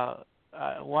 Frank,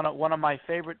 one of my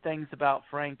favorite things about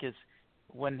Frank is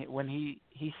when he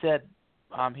said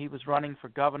he was running for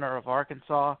governor of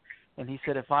Arkansas, and he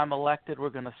said, if I'm elected, we're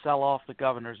going to sell off the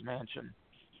governor's mansion.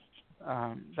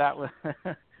 That was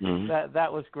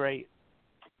that was great.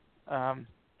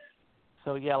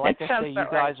 So yeah, like I say, you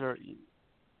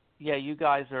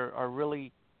guys are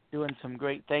really doing some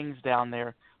great things down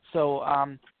there. So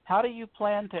how do you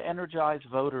plan to energize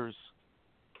voters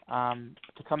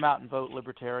to come out and vote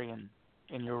Libertarian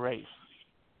in your race?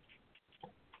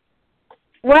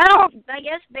 Well, I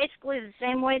guess basically the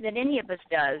same way that any of us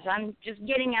does. I'm just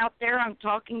getting out there. I'm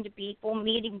talking to people,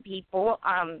 meeting people.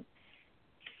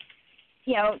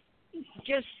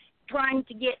 Just trying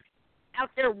to get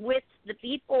out there with the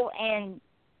people and,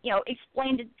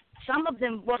 explain to some of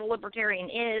them what a libertarian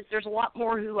is. There's a lot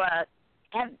more who have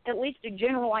at least a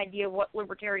general idea of what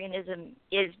libertarianism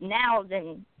is now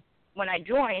than when I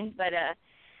joined. But,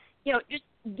 just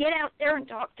get out there and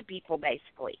talk to people,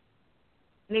 basically.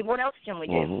 I mean, what else can we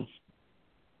do? Mm-hmm.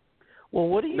 Well,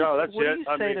 what do you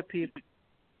say to people?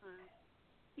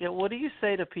 Yeah, what do you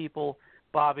say to people,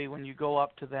 Bobbi, when you go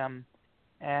up to them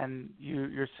and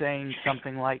you're saying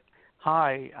something like,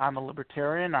 "Hi, I'm a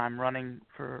libertarian. I'm running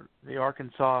for the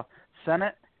Arkansas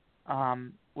Senate.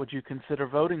 Would you consider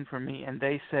voting for me?" And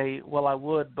they say, "Well, I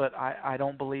would, but I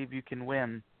don't believe you can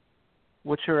win."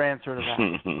 What's your answer to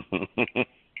that?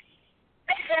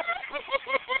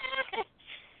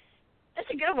 That's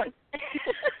a good one.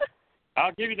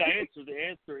 I'll give you the answer. The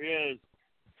answer is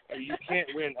you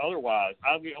can't win otherwise.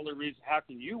 I'm the only reason. How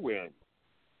can you win?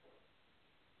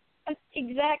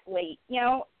 Exactly.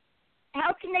 How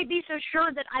can they be so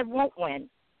sure that I won't win?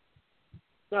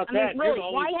 Not I mean, that. really, You're the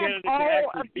only why candidate have that all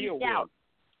actually of be a these win. doubts?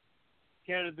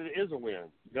 Candidate is a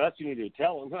win. That's what you need to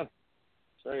tell them. Huh?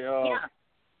 Say, yeah.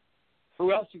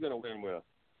 Who else you going to win with?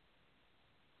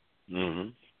 Mm-hmm.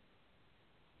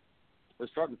 They're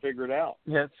starting to figure it out.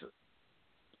 Yes.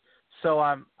 So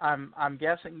I'm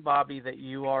guessing, Bobbi, that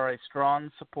you are a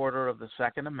strong supporter of the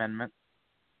Second Amendment.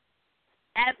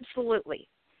 Absolutely.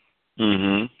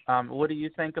 Mm-hmm. What do you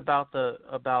think about the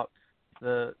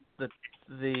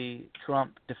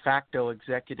Trump de facto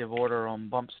executive order on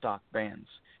bump stock bans?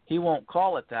 He won't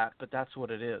call it that, but that's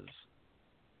what it is.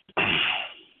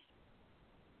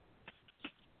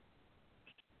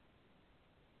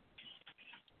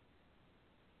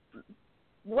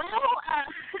 Well,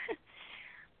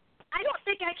 I don't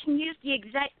think I can use the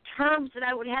exact terms that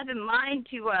I would have in mind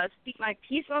to speak my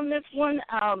piece on this one.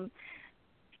 I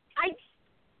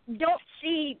don't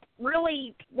see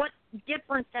really what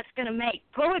difference that's going to make.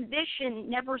 Prohibition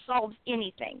never solves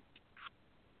anything.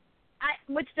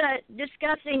 With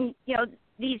discussing,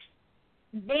 these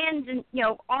bans and,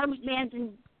 arms bans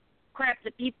and crap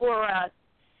that people are,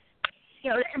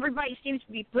 everybody seems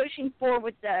to be pushing for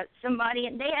with somebody,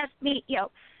 and they asked me,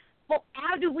 well,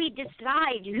 how do we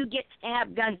decide who gets to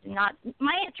have guns and not?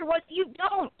 My answer was, you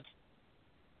don't.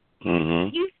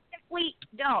 Mm-hmm. You simply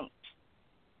don't.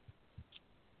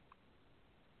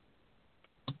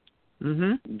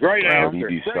 Mm-hmm. Great answer.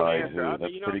 You decide Great answer. who.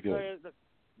 That's pretty good.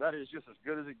 That is just as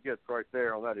good as it gets right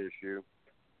there on that issue.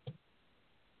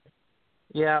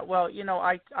 Yeah, well,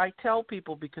 I tell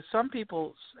people, because some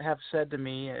people have said to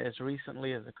me as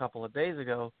recently as a couple of days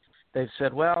ago, they've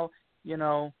said, well,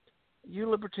 you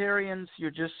libertarians,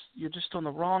 you're just on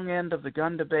the wrong end of the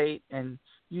gun debate, and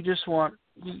you just want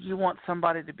you want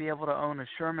somebody to be able to own a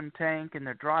Sherman tank in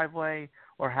their driveway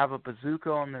or have a bazooka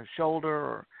on their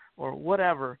shoulder or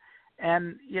whatever.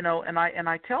 And and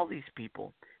I tell these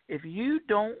people, if you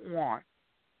don't want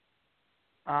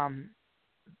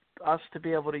us to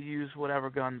be able to use whatever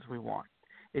guns we want,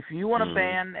 if you want to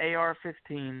ban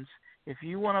AR-15s, if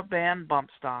you want to ban bump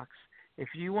stocks, if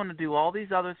you want to do all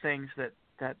these other things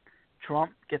that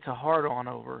Trump gets a hard-on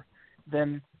over,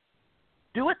 then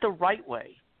do it the right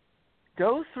way.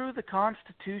 Go through the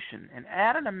Constitution and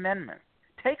add an amendment.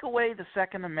 Take away the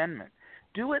Second Amendment.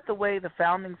 Do it the way the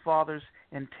Founding Fathers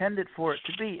intended for it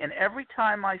to be. And every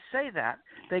time I say that,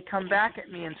 they come back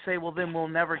at me and say, well, then we'll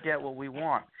never get what we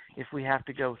want if we have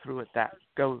to go through it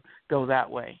go that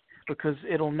way, because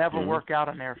it'll never work out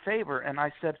in their favor. And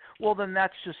I said, well, then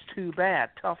that's just too bad.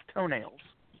 Tough toenails.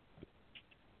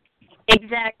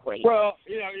 Exactly. Well,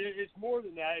 it's more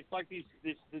than that. It's like this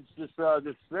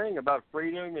thing about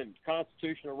freedom and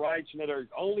constitutional rights, that are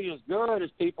only as good as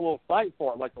people will fight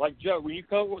for them. Like Joe, when you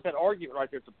come up with that argument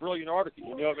right there, it's a brilliant article.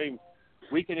 You know what I mean?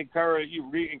 We can encourage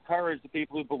the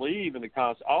people who believe in the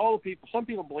Constitution. Some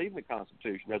people believe in the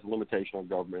Constitution as a limitation on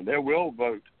government. They will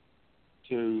vote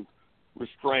to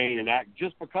restrain and act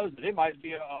just because it might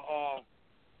be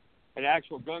an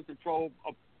actual gun control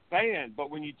ban. But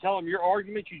when you tell them your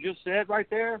argument you just said right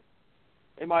there,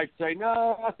 they might say,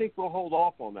 no, I think we'll hold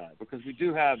off on that because we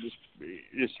do have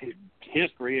this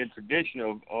history and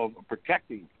tradition of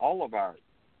protecting all of our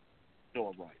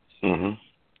Bill of Rights. Mm-hmm.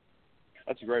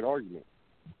 That's a great argument.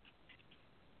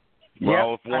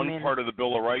 Well, if one part of the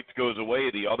Bill of Rights goes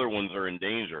away, the other ones are in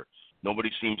danger.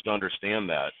 Nobody seems to understand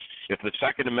that. If the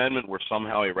Second Amendment were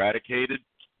somehow eradicated,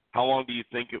 how long do you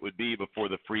think it would be before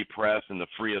the free press and the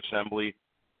free assembly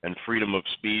and freedom of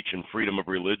speech and freedom of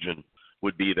religion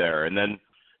would be there? And then,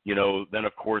 then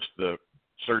of course the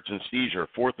search and seizure,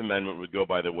 Fourth Amendment would go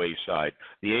by the wayside.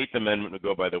 The Eighth Amendment would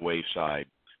go by the wayside.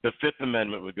 The Fifth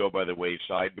Amendment would go by the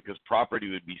wayside because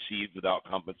property would be seized without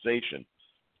compensation.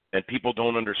 And people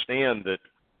don't understand that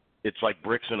it's like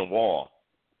bricks in a wall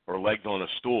or legs on a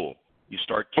stool. You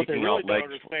start kicking out legs.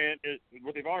 What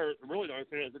they really don't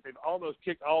understand is that they've almost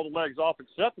kicked all the legs off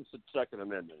except the Second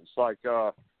Amendment. It's like,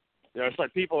 it's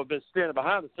like people have been standing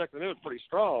behind the Second Amendment pretty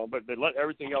strong, but they let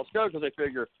everything else go because they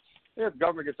figure, if the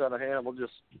government gets out of hand, we'll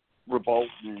just revolt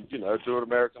and, do what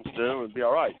Americans do and be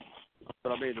all right.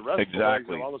 But, the rest of the legs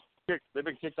have almost they've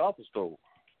been kicked off the stool.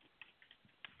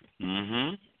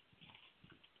 Mm-hmm.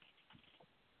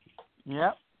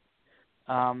 Yep.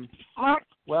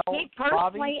 Well,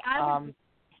 personally, Bobby,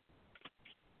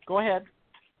 go ahead.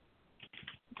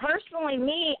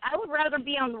 Personally, I would rather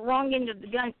be on the wrong end of the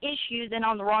gun issue than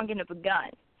on the wrong end of a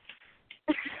gun.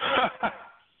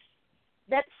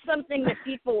 That's something that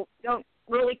people don't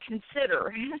really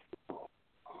consider.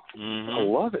 Mm-hmm. I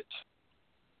love it.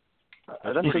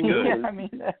 That's good.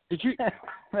 Yeah, did you come up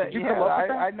with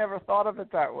that? I never thought of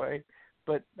it that way,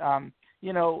 but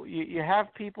you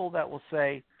have people that will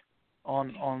say,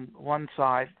 on one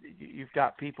side, you've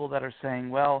got people that are saying,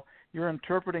 well, you're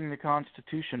interpreting the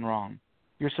Constitution wrong.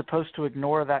 You're supposed to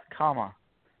ignore that comma.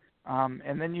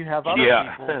 And then you have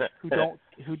other people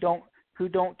who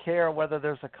don't care whether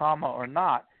there's a comma or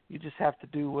not. You just have to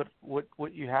do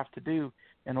what you have to do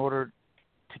in order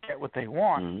to get what they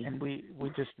want. Mm-hmm. And we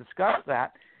just discussed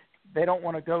that. They don't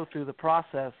want to go through the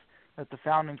process that the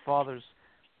Founding Fathers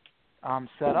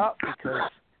set up because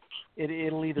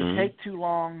it'll either take too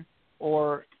long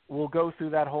or we'll go through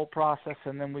that whole process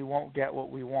and then we won't get what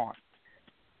we want.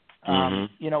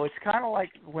 It's kind of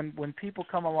like when people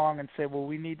come along and say, well,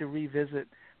 we need to revisit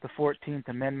the 14th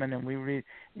Amendment, and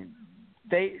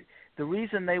the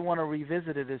reason they want to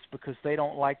revisit it is because they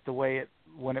don't like the way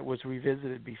when it was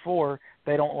revisited before,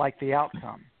 they don't like the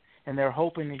outcome. And they're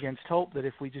hoping against hope that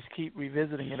if we just keep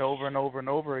revisiting it over and over and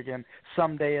over again,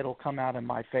 someday it'll come out in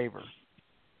my favor.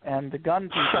 And the gun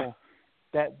people,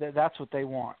 that's what they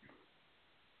want.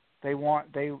 They want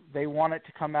it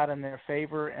to come out in their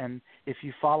favor, and if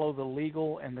you follow the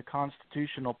legal and the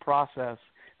constitutional process,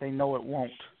 they know it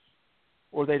won't,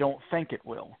 or they don't think it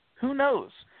will. Who knows?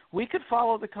 We could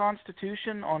follow the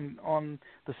Constitution on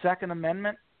the Second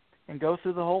Amendment and go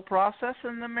through the whole process,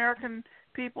 and the American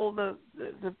people, the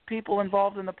people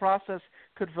involved in the process,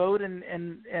 could vote and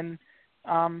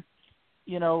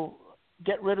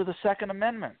get rid of the Second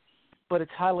Amendment. But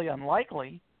it's highly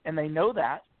unlikely, and they know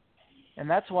that. And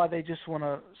that's why they just want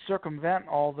to circumvent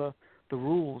all the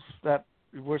rules that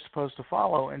we're supposed to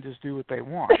follow and just do what they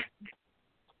want.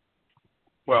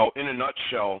 Well, in a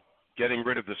nutshell, getting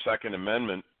rid of the Second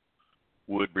Amendment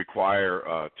would require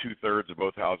 2/3 of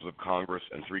both houses of Congress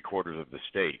and 3/4 of the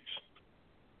states.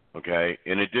 Okay.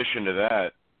 In addition to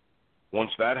that,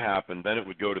 once that happened, then it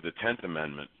would go to the 10th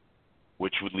Amendment,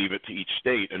 which would leave it to each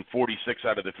state. And 46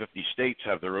 out of the 50 states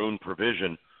have their own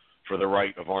provision for the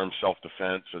right of armed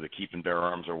self-defense or the keep and bear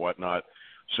arms or whatnot.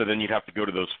 So then you'd have to go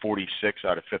to those 46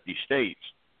 out of 50 states.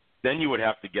 Then you would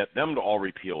have to get them to all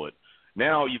repeal it.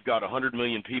 Now you've got 100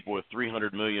 million people with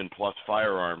 300 million plus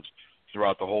firearms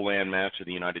throughout the whole land mass of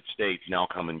the United States. Now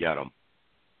come and get them.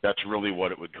 That's really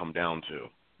what it would come down to.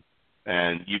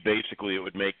 And it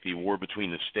would make the war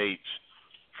between the states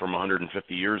from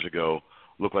 150 years ago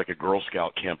look like a Girl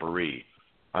Scout camporee.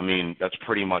 I mean, that's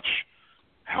pretty much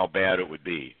how bad it would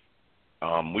be.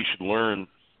 We should learn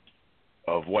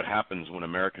of what happens when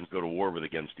Americans go to war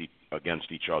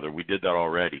against each other. We did that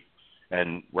already,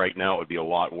 and right now it would be a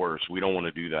lot worse. We don't want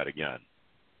to do that again.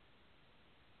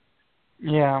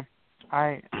 Yeah,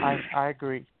 I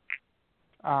agree.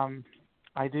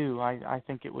 I do. I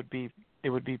think it would be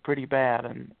pretty bad,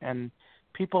 and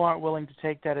people aren't willing to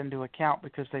take that into account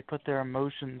because they put their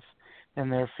emotions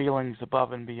and their feelings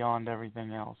above and beyond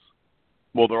everything else.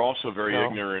 Well, they're also very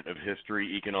ignorant of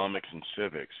history, economics, and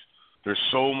civics. There's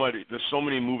so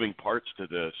many moving parts to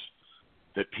this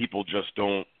that people just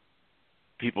don't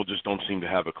seem to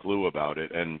have a clue about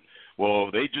it. And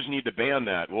well, they just need to ban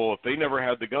that. Well, if they never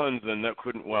had the guns, then that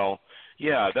couldn't. Well,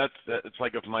 yeah, it's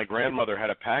like if my grandmother had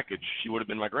a package, she would have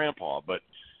been my grandpa. But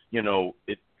you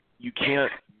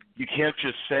can't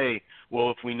just say,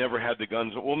 well, if we never had the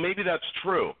guns. Well, maybe that's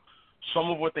true.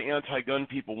 Some of what the anti-gun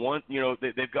people want,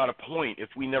 they've got a point if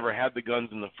we never had the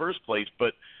guns in the first place,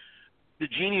 but the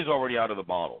genie's already out of the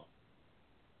bottle.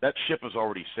 That ship has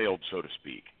already sailed, so to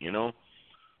speak,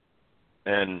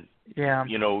 And, yeah.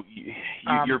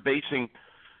 You're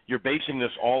basing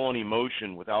this all on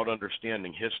emotion without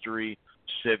understanding history,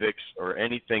 civics, or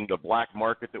anything, the black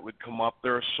market that would come up.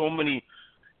 There are so many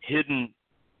hidden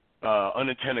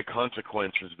unintended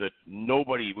consequences that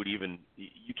nobody would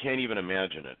you can't even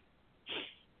imagine it.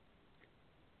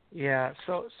 Yeah.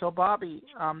 So Bobbi,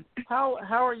 how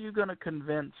are you going to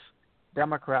convince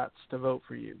Democrats to vote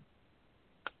for you?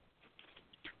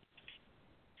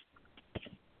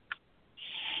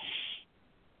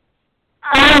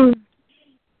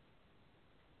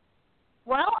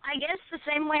 Well, I guess the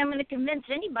same way I'm going to convince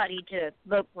anybody to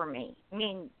vote for me. I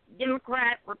mean,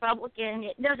 Democrat, Republican,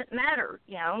 it doesn't matter.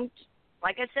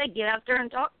 Like I said, get out there and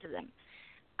talk to them.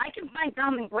 I can find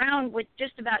common ground with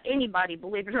just about anybody,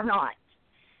 believe it or not.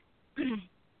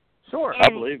 Sure, I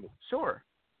believe it. Sure.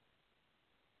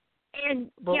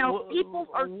 And, people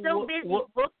are so busy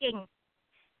looking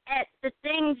at the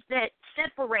things that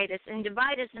separate us and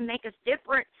divide us and make us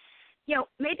different.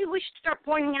 Maybe we should start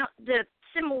pointing out the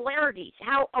similarities,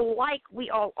 how alike we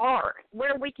all are,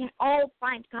 where we can all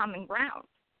find common ground.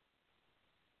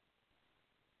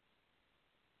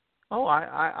 Oh,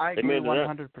 I agree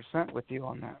 100% with you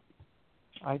on that.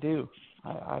 I do.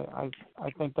 I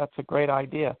think that's a great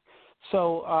idea.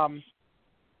 So,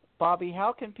 Bobbi,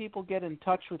 how can people get in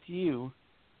touch with you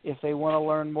if they want to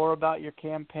learn more about your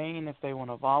campaign, if they want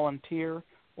to volunteer,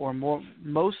 or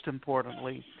most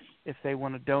importantly, if they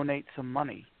want to donate some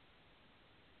money?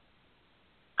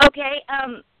 Okay,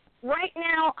 right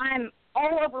now I'm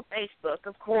all over Facebook,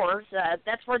 of course.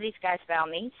 That's where these guys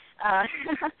found me. I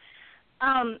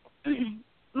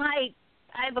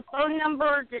have a phone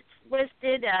number that's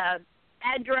listed,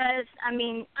 address. I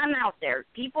mean, I'm out there.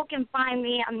 People can find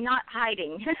me. I'm not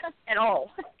hiding at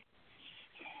all.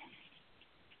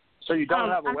 So you don't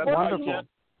have a website yet?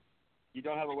 You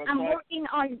don't have a website? I'm working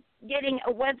on getting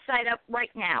a website up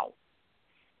right now.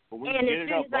 Well, we and can as get soon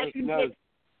it up. as I can get,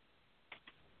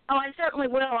 I certainly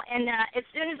will. And as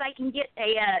soon as I can get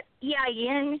a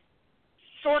EIN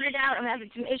sorted out, I'm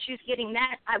having some issues getting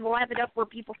that, I will have it up where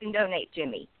people can donate to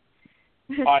me.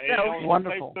 On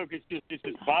wonderful. Facebook, it's just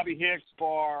Bobbi Hicks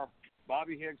for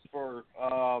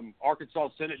Arkansas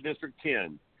Senate District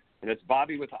 10, and it's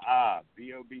Bobbi with an I,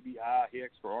 Bobbi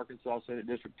Hicks for Arkansas Senate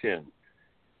District 10,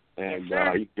 and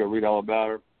yes, you can go read all about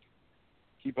her.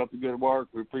 Keep up the good work.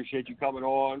 We appreciate you coming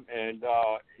on. And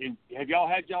have y'all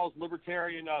had y'all's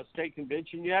Libertarian state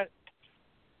convention yet?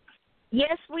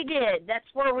 Yes, we did. That's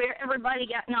where everybody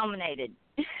got nominated.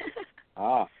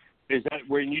 Is that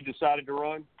when you decided to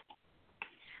run?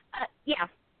 Yeah.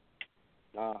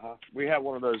 We have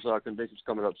one of those conventions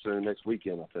coming up soon, next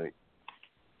weekend, I think,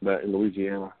 but in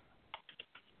Louisiana.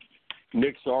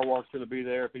 Nick Sarwark's going to be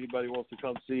there. If anybody wants to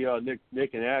come see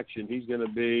Nick in action, he's going to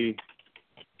be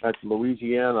at the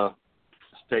Louisiana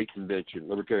State Convention,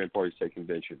 Libertarian Party State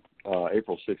Convention,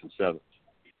 April 6th and 7th.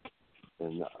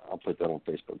 And I'll put that on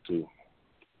Facebook, too.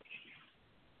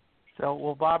 So,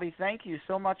 well, Bobbi, thank you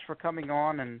so much for coming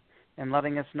on and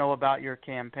letting us know about your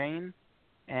campaign.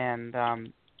 And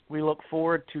we look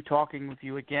forward to talking with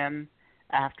you again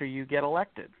after you get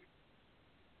elected.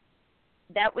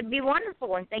 That would be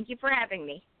wonderful, and thank you for having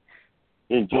me.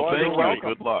 Enjoy. Well, thank you. Welcome.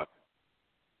 Good luck.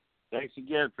 Thanks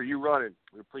again for you running.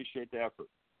 We appreciate the effort.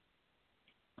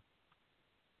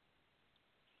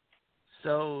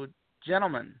 So,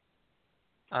 gentlemen,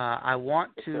 I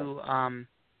want to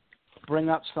bring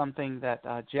up something that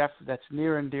that's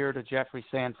near and dear to Jeffry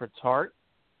Sanford's heart.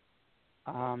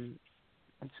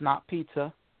 It's not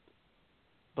pizza,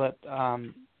 but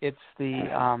it's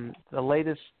the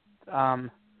latest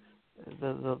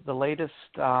the latest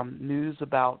news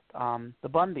about the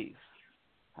Bundys.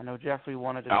 I know Jeffrey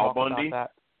wanted to Al talk Bundy?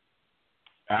 about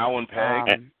that. Al and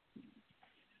Peg.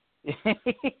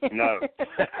 No.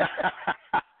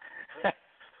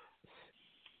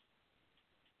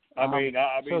 I mean,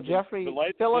 so Jeffrey,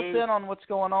 fill us in on what's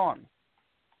going on.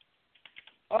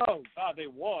 Oh, God, they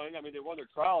won. I mean, they won their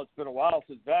trial. It's been a while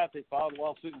since that. They filed a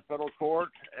lawsuit in federal court,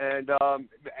 and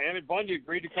Ammon Bundy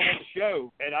agreed to come on the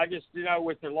show. And I just,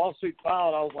 with their lawsuit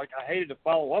filed, I was like, I hated to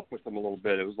follow up with them a little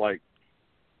bit. It was like,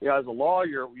 as a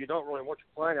lawyer, you don't really want your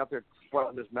client out there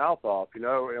sprouting his mouth off,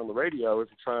 on the radio if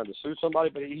you're trying to sue somebody.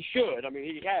 But he should. I mean,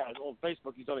 he has. On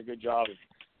Facebook, he's done a good job of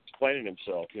explaining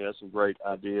himself. Some great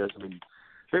ideas. I mean,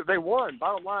 they won.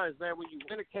 Bottom line is, man, when you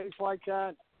win a case like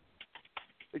that,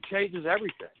 it changes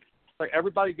everything. Like,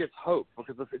 everybody gets hope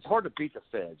because it's hard to beat the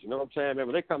feds. You know what I'm saying? Man,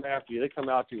 when they come after you, they come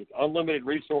after you with unlimited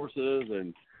resources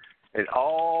and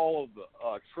all of the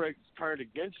tricks turned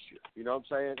against you. You know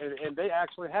what I'm saying? And they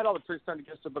actually had all the tricks turned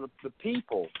against them, but the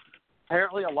people,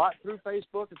 apparently a lot through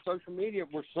Facebook and social media,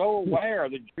 were so aware.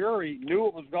 The jury knew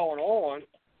what was going on.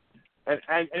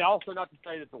 And also, not to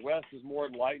say that the West is more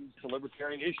enlightened to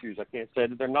libertarian issues. I can't say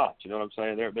that they're not. You know what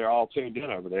I'm saying? They're all tuned in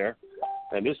over there.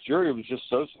 And this jury was just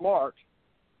so smart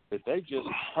that they just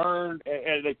turned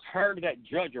that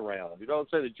judge around. You know what I'm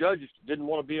saying? The judges didn't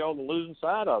want to be on the losing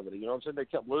side of it. You know what I'm saying? They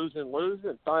kept losing,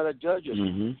 and finally that judge just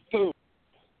boom, threw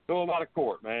them out of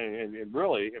court, man, and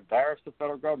really embarrassed the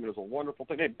federal government. It was a wonderful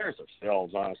thing. They embarrassed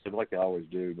themselves, honestly, like they always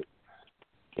do.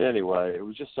 But anyway, it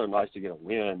was just so nice to get a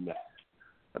win,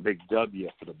 a big W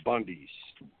for the Bundys.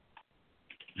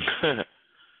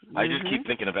 I just keep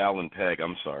thinking of Al and Peg.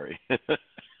 I'm sorry.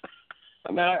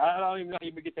 I mean, I don't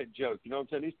even get that joke. You know what I'm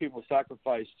saying? These people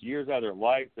sacrificed years out of their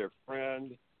life, their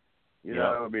friend. You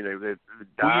know, I mean, they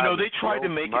died. Well, they tried to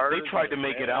make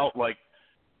it out like,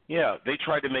 they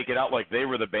tried to make it out like they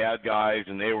were the bad guys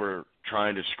and they were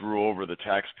trying to screw over the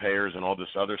taxpayers and all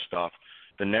this other stuff.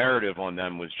 The narrative on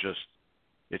them was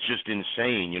it's just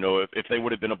insane. If they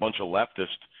would have been a bunch of leftist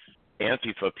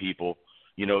Antifa people,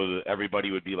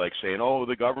 everybody would be like saying, oh,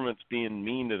 the government's being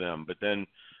mean to them. But then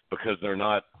because they're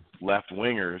not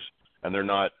left-wingers and they're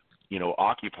not,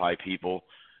 Occupy people,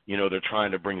 they're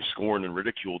trying to bring scorn and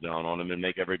ridicule down on them and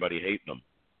make everybody hate them.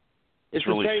 It's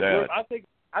really sad. I think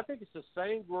it's the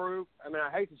same group. I mean, I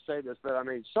hate to say this, but I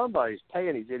mean, somebody's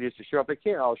paying these idiots to show up. They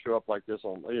can't all show up like this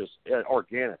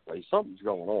organically. Something's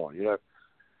going on,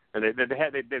 And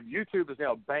YouTube has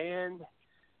now banned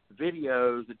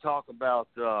videos that talk about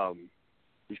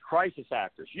these crisis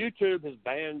actors. YouTube has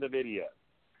banned the video.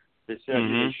 It says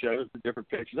it shows the different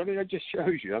pictures. I mean, it just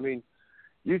shows you. I mean,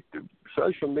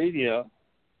 social media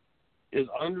is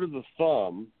under the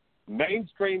thumb.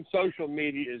 Mainstream social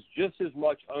media is just as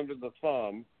much under the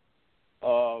thumb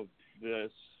of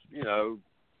this,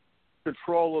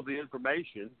 control of the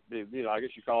information. I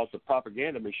guess you call it the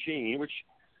propaganda machine, which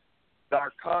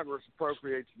our Congress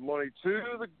appropriates money to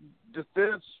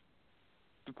the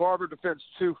Department of Defense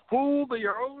to fool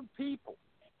their own people.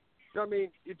 I mean,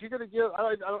 if you're going to give,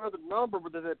 I don't know the number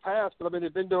that they passed, but I mean,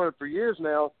 they've been doing it for years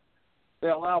now. They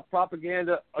allow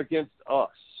propaganda against us.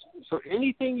 So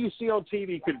anything you see on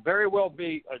TV could very well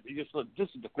be just a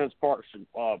defense partisan,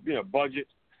 budget.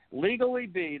 Legally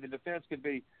the defense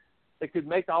they could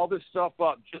make all this stuff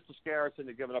up just to scare us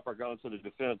into giving up our guns so the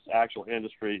defense actual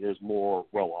industry is more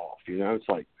well off. It's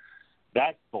like,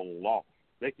 that's the law.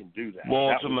 They can do that.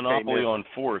 Well, it's a monopoly on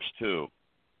force, too.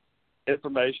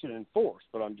 Information and force,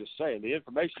 but I'm just saying the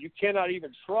information you cannot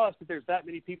even trust that there's that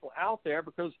many people out there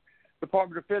because the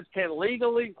Department of Defense can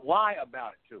legally lie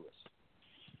about it to us.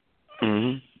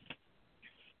 Mm-hmm.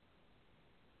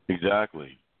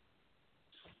 Exactly.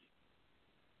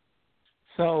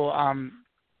 So,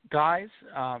 guys,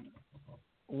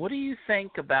 what do you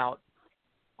think about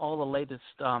all the latest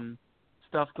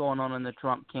stuff going on in the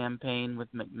Trump campaign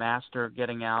with McMaster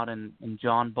getting out and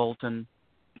John Bolton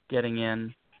getting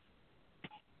in?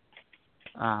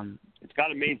 It's got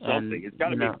to mean something. It's got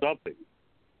to mean something.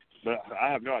 but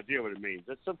I have no idea what it means.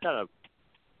 That's some kind of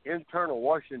internal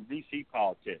Washington, D.C.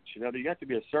 politics. You know, you have to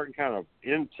be a certain kind of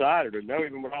insider to know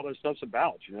even what all this stuff's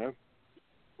about, you know.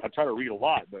 I try to read a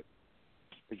lot, but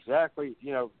exactly,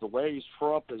 you know, the ways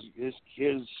Trump, his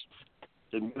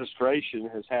administration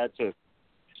has had to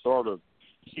sort of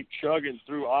keep chugging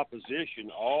through opposition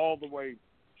all the way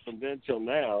from then till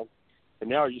now, and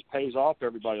now it just pays off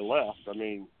everybody left. I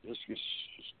mean, it's just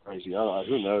crazy.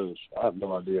 Who knows? I have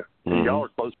no idea. Mm-hmm. Y'all are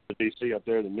closer to D.C. up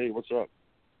there than me. What's up?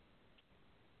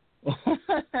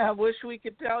 I wish we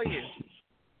could tell you.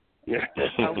 Yeah.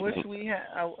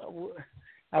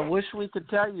 I wish we could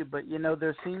tell you, but you know,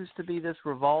 there seems to be this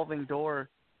revolving door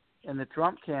in the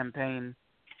Trump campaign,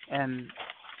 and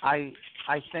I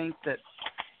think that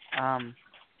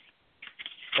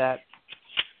that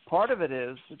part of it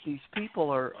is that these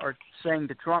people are saying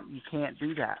to Trump, "You can't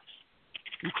do that.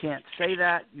 You can't say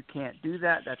that. You can't do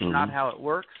that. That's not how it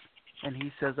works." And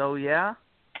he says, "Oh yeah,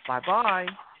 bye."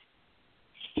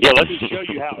 Yeah, let me show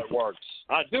you how it works.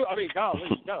 I do. I mean, golly,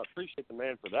 you got to appreciate the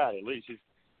man for that. At least he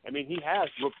has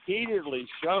repeatedly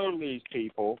shown these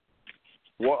people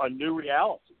what a new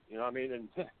reality. You know what I mean? And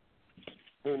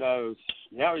who knows?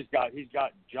 Now he's got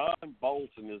John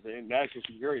Bolton as the national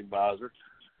security advisor.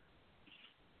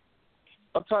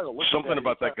 I'm trying to look something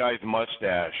about that guy's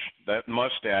mustache. That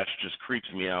mustache just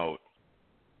creeps me out.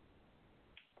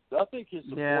 I think his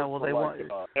support they want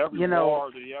every you know, war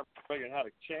that he ever figured had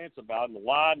a chance about, and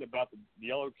lying about the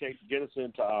yellow cake to get us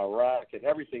into Iraq and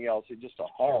everything else. He's just a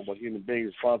horrible human being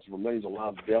responsible for millions of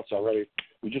lives of deaths already.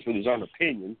 Just with his own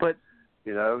opinion. But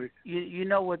you know, you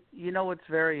know what's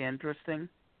very interesting?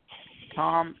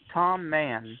 Tom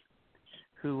Mann,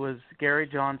 who was Gary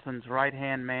Johnson's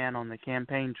right-hand man on the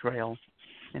campaign trail,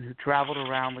 and who traveled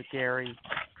around with Gary,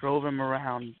 drove him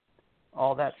around,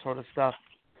 all that sort of stuff.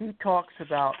 He talks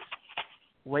about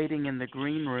waiting in the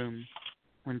green room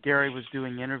when Gary was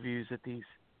doing interviews at these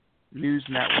news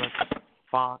networks,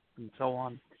 Fox and so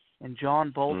on, and John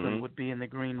Bolton would be in the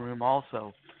green room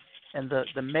also. And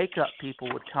the makeup people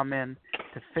would come in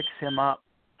to fix him up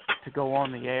to go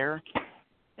on the air,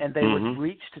 and they would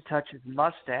reach to touch his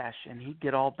mustache, and he'd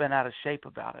get all bent out of shape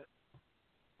about it.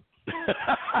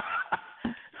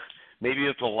 Maybe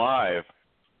it's alive.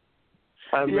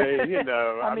 I mean, you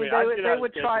know, they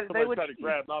would try to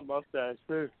grab my mustache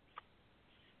too.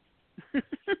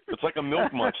 It's like a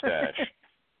milk mustache,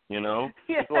 you know.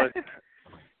 Yeah. Like,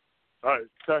 all right,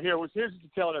 so here's what you're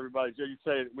telling everybody, Joe. You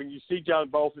say when you see John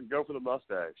Bolton, go for the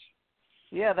mustache.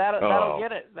 Yeah, that'll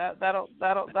get it. That'll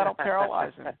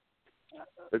paralyze him.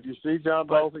 If you see John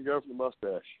Bolton, go for the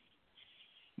mustache.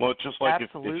 Well, it's just like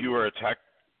if you're attacked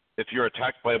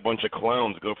by a bunch of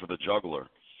clowns, go for the juggler.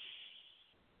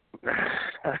 Same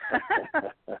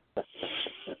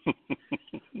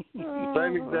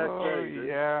exact thing.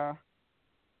 Yeah.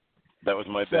 That was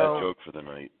my bad joke for the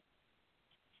night.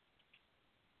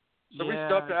 So we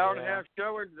stuck an hour and a half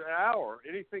show into an hour.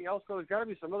 Anything else? There's got to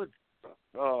be some other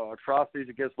atrocities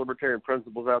against libertarian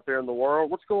principles out there in the world.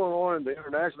 What's going on in the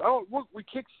international? Oh, look,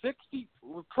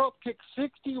 Trump kicked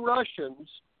 60 Russians,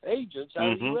 agents,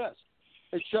 out of the U.S.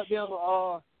 They shut down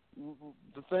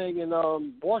the thing in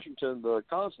Washington, the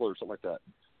consulate or something like that.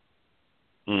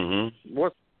 Mm-hmm.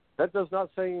 That does not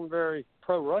seem very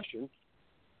pro-Russian.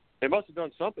 They must have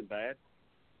done something bad.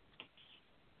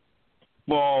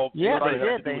 Well, yeah, they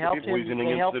did. They helped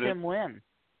him win.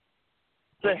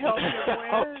 They helped him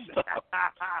win.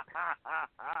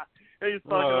 He's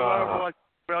fucking over like,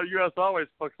 well, U.S. always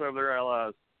fucks over their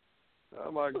allies.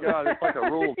 Oh, my God. It's like a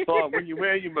rule of thumb. When you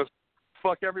win, you must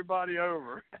fuck everybody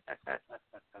over.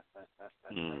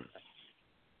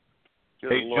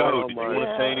 Hey, Joe,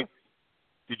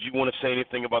 did you want to say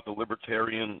anything about the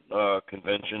Libertarian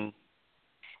convention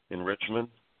in Richmond?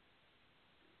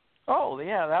 Oh,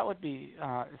 yeah, that would be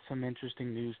some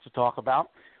interesting news to talk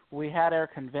about. We had our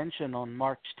convention on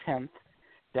March 10th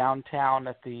downtown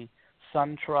at the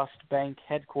SunTrust Bank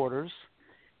headquarters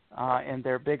in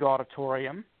their big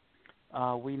auditorium.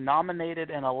 We nominated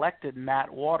and elected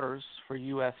Matt Waters for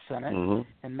U.S. Senate,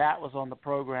 and Matt was on the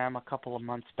program a couple of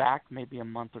months back, maybe a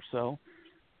month or so,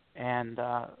 and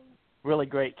really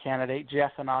great candidate.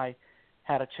 Jeff and I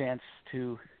had a chance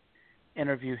to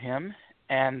interview him,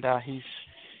 and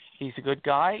he's a good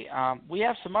guy. We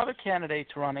have some other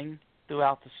candidates running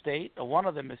throughout the state. One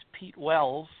of them is Pete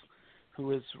Wells,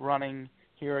 who is running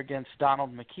here against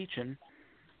Donald McEachin,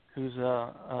 who's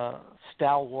a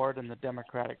stalwart in the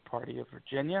Democratic Party of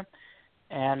Virginia.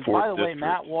 And by the way,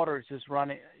 Matt Waters is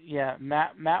running. Yeah,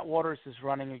 Matt Waters is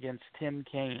running against Tim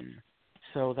Kaine.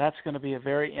 So that's going to be a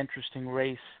very interesting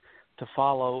race to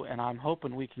follow, and I'm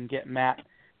hoping we can get Matt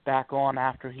back on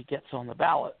after he gets on the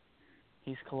ballot.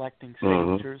 He's collecting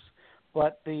signatures.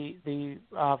 But the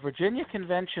Virginia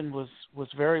convention was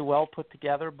very well put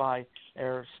together by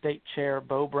our state chair,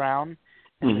 Bo Brown,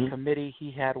 and the committee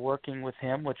he had working with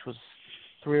him, which was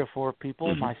 3 or 4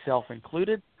 people, myself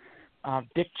included.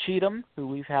 Dick Cheatham, who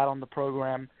we've had on the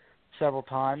program several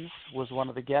times, was one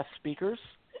of the guest speakers.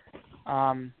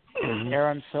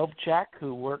 Aaron Sobchak,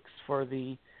 who works for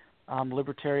the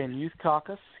Libertarian Youth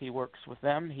Caucus, he works with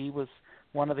them. He was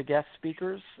one of the guest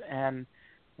speakers, and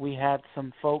we had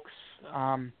some folks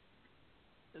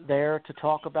there to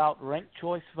talk about ranked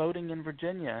choice voting in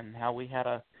Virginia and how we had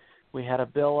a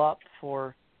bill up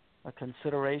for a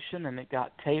consideration and it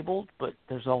got tabled, but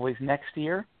there's always next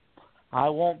year. I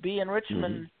won't be in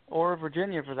Richmond or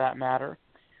Virginia for that matter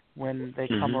when they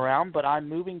come around, but I'm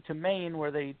moving to Maine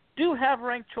where they do have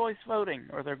ranked choice voting,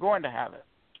 or they're going to have it.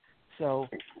 So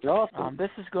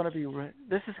this is going to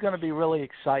be really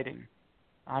exciting.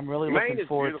 I'm really looking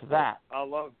forward to that. I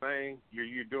love Maine.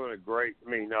 You're doing a great. I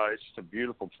mean, it's just a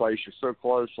beautiful place. You're so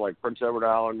close, like Prince Edward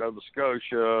Island, Nova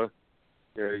Scotia.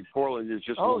 Portland is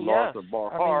just north of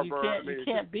Bar Harbor. You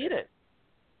can't beat it.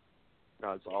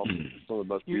 No, it's awesome. It's one of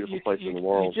the most beautiful places in the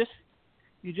world.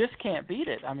 You just can't beat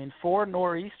it. I mean, 4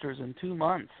 nor'easters in 2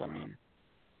 months. I mean,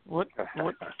 what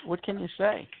can you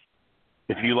say?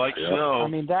 If you like snow, I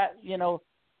mean that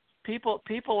people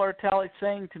are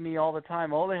saying to me all the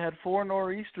time, "Oh, they had 4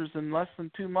 nor'easters in less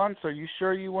than 2 months. Are you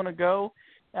sure you want to go?"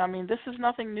 I mean, this is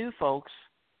nothing new, folks.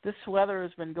 This weather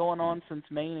has been going on since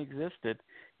Maine existed,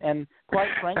 and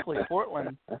quite frankly,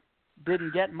 Portland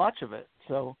didn't get much of it.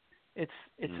 So it's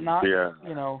not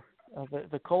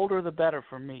the colder the better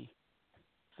for me.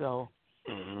 So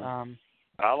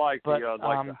I like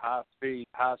the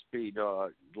high speed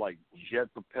like jet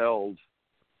propelled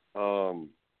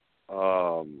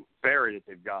ferry that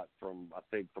they've got from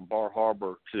Bar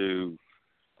Harbor to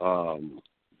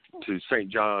St.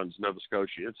 John's, Nova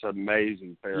Scotia. It's an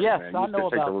amazing ferry. Yes, man. I know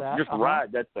about that. Just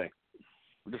ride that thing.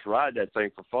 Just ride that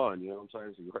thing for fun. You know what I'm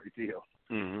saying? It's a great deal.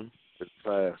 It's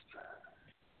fast.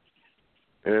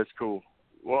 Yeah, it's cool.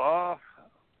 Well,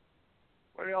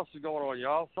 what else is going on,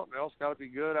 y'all? Something else got to be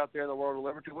good out there in the world of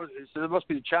liberty. It must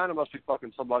be China. Must be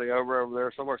fucking somebody over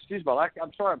there somewhere. Excuse me,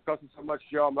 I'm sorry I'm cussing so much,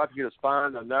 y'all. I'm about to get a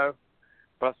spine. I know,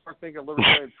 but I start thinking of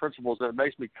libertarian principles and it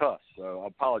makes me cuss. So I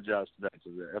apologize to that, to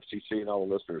the FCC and all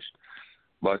the listeners.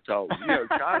 But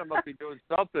China must be doing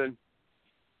something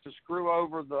to screw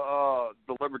over the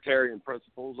libertarian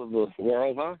principles of the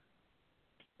world, huh?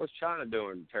 What's China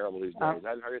doing terrible these days?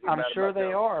 I'm sure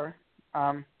they are.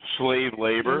 Slave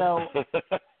labor.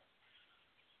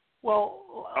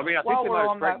 Well, I mean, I think they might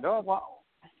have straightened up.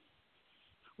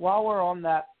 While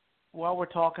we're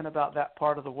talking about that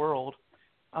part of the world,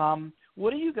 what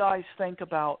do you guys think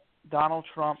about Donald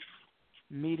Trump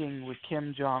meeting with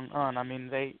Kim Jong-un? I mean,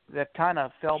 that kind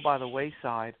of fell by the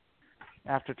wayside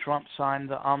after Trump signed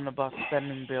the Omnibus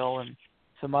spending bill and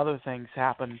some other things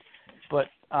happened. But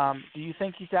do you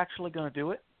think he's actually going to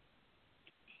do it?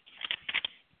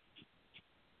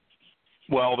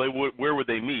 Well, where would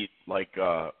they meet? Like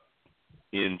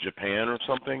in Japan or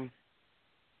something,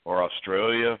 or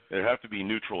Australia? It'd have to be a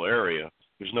neutral area.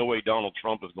 There's no way Donald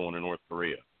Trump is going to North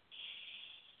Korea.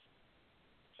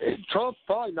 Trump's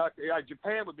probably not. Yeah,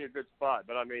 Japan would be a good spot,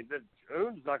 but I mean,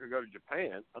 Un's not going to go to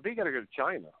Japan. I think he got to go to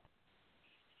China.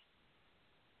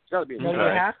 It's got to be. No, you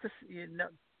have to.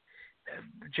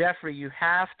 Jeffrey, you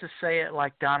have to say it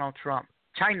like Donald Trump.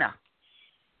 China.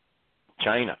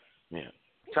 China. Yeah.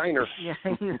 China.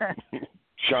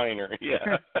 China,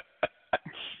 yeah.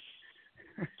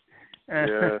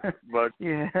 Yeah, but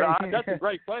yeah. That's a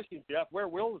great question, Jeff. Where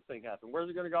will this thing happen? Where's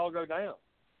it going to all go down?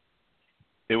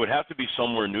 It would have to be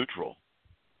somewhere neutral.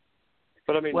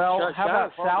 But I mean, how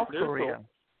about South neutral. Korea?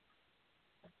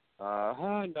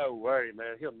 No way,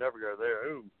 man. He'll never go there.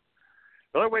 Ooh.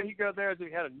 The only way he'd go there is if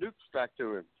he had a nuke strapped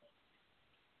to him.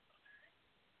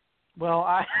 Well,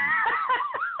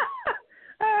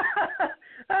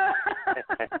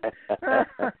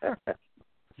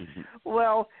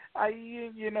 well,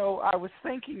 I was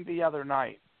thinking the other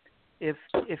night, if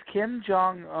Kim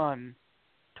Jong-un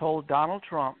told Donald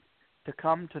Trump to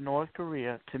come to North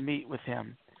Korea to meet with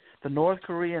him, the North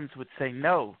Koreans would say,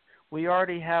 "No, we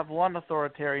already have one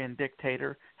authoritarian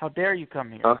dictator. How dare you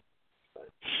come here?"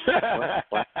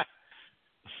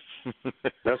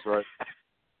 That's right.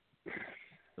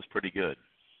 That's pretty good.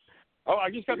 Oh,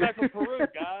 I just got back from Peru,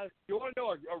 guys. You want to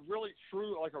know a really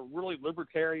true, like a really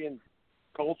libertarian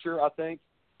culture, I think,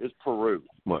 is Peru.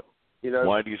 What?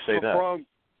 Why do you say that?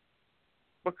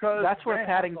 Because that's where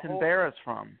Paddington Bear is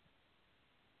from.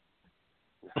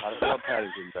 I love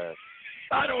Paddington Bear.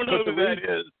 I don't know who that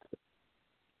is.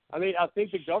 I mean, I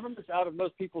think the government's out of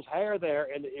most people's hair there.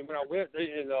 And when I went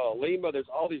in Lima, there's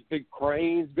all these big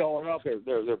cranes going up.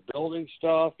 They're building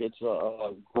stuff. It's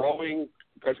a growing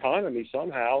economy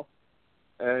somehow.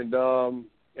 And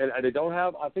they don't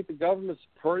have. I think the government's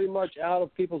pretty much out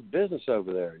of people's business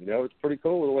over there. You know, it's pretty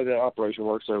cool the way that operation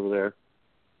works over there.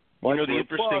 You know, the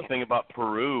interesting thing about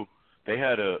Peru, they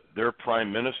had their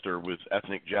prime minister was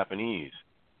ethnic Japanese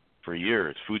for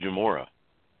years, Fujimori.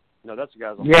 No, that's the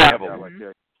guy's on right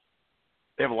there.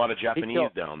 They have a lot of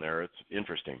Japanese down there. It's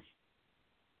interesting.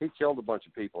 He killed a bunch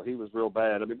of people. He was real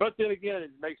bad. I mean, but then again,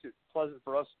 it makes it pleasant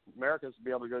for us Americans to be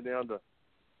able to go down to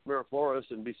Miraflores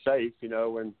and be safe. You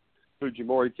know, when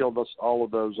Fujimori killed us, all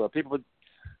of those people. But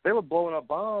they were blowing up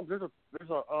bombs. There's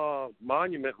a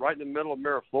monument right in the middle of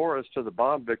Miraflores to the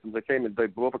bomb victims. They came and they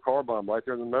blew up a car bomb right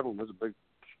there in the middle. There's a big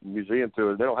museum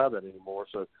to it. They don't have that anymore.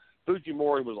 So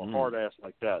Fujimori was a hard ass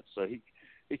like that. So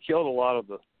he killed a lot of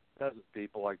the peasant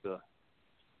people, like the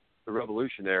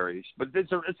revolutionaries. But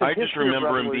it's a I just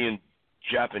remember him being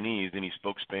Japanese and he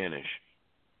spoke Spanish.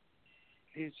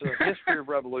 He's a history of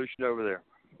revolution over there.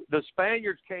 The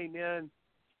Spaniards came in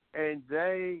and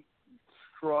they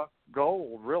struck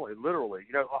gold, really, literally.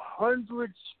 You know,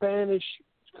 100 Spanish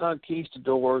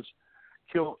conquistadors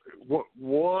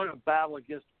won a battle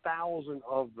against 1,000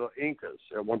 of the Incas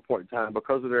at one point in time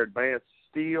because of their advanced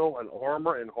steel and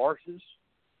armor and horses.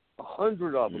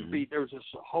 100 of them beat. There was this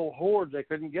whole horde. They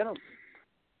couldn't get them,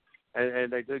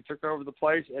 and they took over the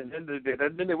place. And then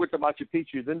they went to Machu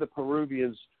Picchu. Then the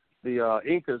Peruvians, the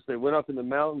Incas, they went up in the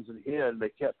mountains and hid. They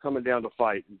kept coming down to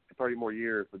fight for 30 more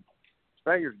years. But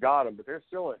Spaniards got them. But there's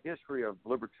still a history of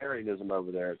libertarianism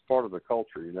over there. It's part of the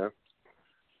culture, you know,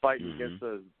 fighting against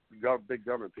the big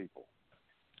government people.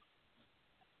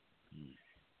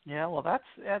 Yeah, well, that's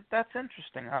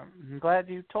interesting. I'm glad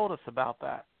you told us about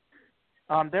that.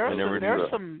 There are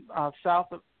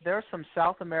some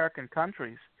South American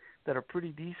countries that are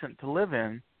pretty decent to live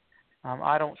in.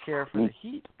 I don't care for the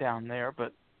heat down there,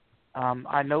 but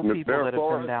I know people that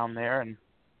have been down there and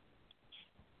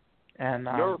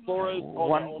Miraflores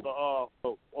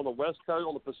on the west coast,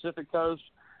 on the Pacific coast,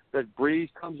 that breeze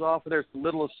comes off of there. It's the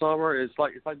middle of summer. It's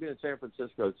like being in San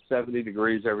Francisco. It's 70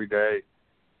 degrees every day.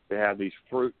 They have these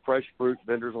fresh fruit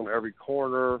vendors on every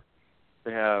corner.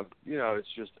 They have, you know, it's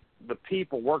just the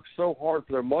people work so hard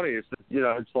for their money. It's, you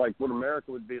know, it's like what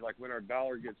America would be like when our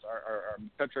dollar gets our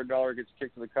petrodollar gets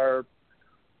kicked to the curb.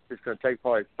 It's going to take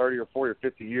probably 30 or 40 or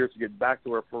 50 years to get back to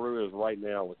where Peru is right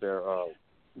now with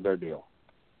their deal.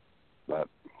 But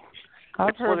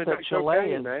I've heard that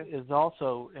Chile is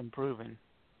also improving.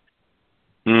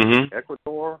 Mm-hmm.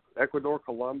 Ecuador,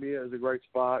 Colombia is a great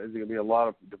spot. There's going to be a lot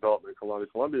of development in Colombia.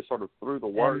 Colombia is sort of through the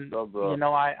worst of the. You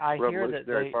know, I hear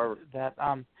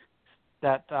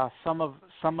that some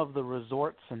of the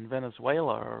resorts in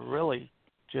Venezuela are really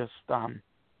just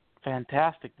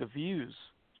fantastic. The views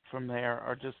from there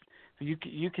are just you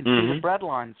can see the bread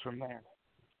lines from there.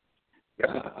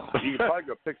 Yeah. You can probably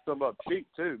go pick some up cheap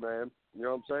too, man. You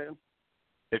know what I'm saying?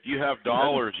 If you have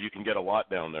dollars, you can get a lot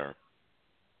down there.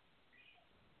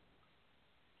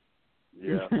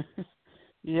 Yeah.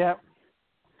 Yep.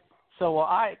 So,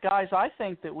 I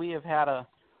think that we have had a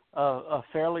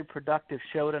fairly productive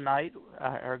show tonight.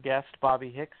 Our guest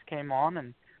Bobbi Hicks came on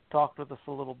and talked with us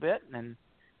a little bit, and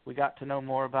we got to know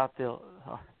more about the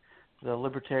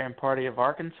Libertarian Party of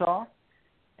Arkansas.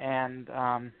 And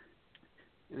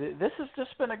this has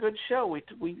just been a good show.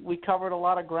 We covered a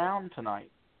lot of ground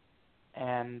tonight,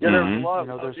 and there's a lot.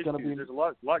 There's a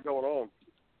lot going on.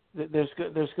 There's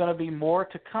going to be more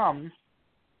to come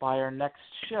by our next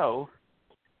show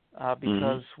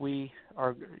because we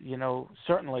are,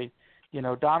 certainly,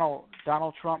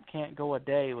 Donald Trump can't go a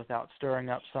day without stirring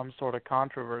up some sort of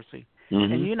controversy.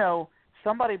 And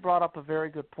somebody brought up a very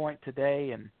good point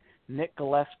today, and Nick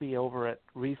Gillespie over at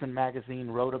Reason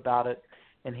Magazine wrote about it,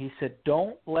 and he said,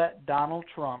 "Don't let Donald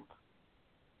Trump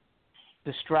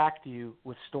distract you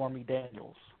with Stormy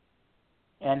Daniels."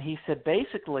 And he said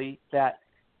basically that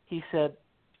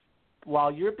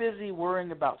while you're busy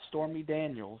worrying about Stormy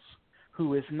Daniels,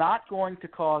 who is not going to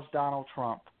cause Donald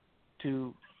Trump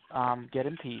to get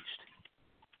impeached,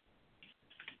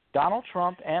 Donald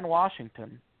Trump and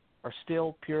Washington are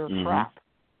still pure crap,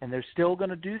 and they're still going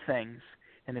to do things.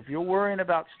 And if you're worrying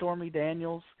about Stormy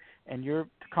Daniels and you're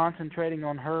concentrating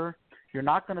on her, you're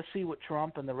not going to see what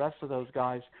Trump and the rest of those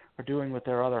guys are doing with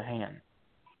their other hand.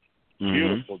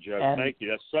 Beautiful, Joe. Thank you.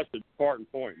 That's such an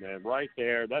important point, man. Right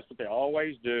there. That's what they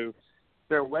always do.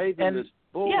 They're waving this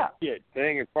bullshit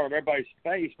thing in front of everybody's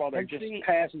face while they're just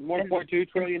passing $1.2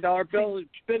 trillion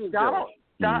bill.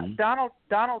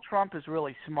 Donald Trump is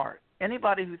really smart.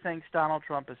 Anybody who thinks Donald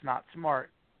Trump is not smart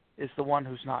is the one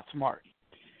who's not smart.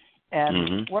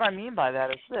 And what I mean by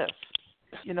that is this.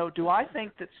 Do I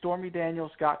think that Stormy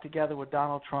Daniels got together with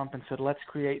Donald Trump and said, let's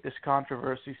create this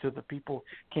controversy so that people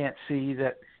can't see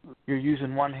that you're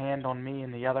using one hand on me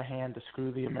and the other hand to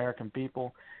screw the American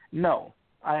people? No,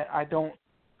 I don't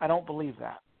believe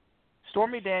that.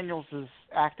 Stormy Daniels is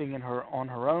acting on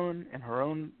her own.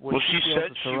 Well, she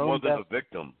said she wasn't a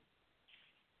victim.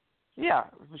 Yeah,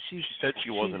 she said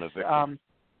she wasn't a victim.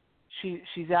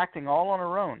 She's acting all on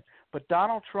her own. But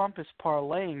Donald Trump is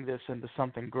parlaying this into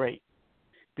something great,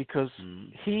 because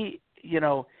he's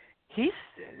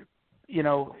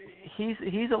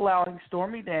allowing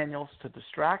Stormy Daniels to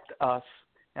distract us,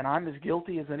 and I'm as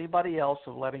guilty as anybody else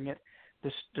of letting it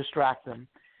distract them,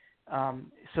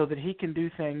 so that he can do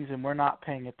things and we're not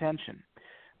paying attention.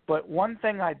 But one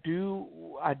thing I do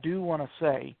want to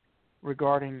say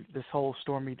regarding this whole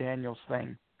Stormy Daniels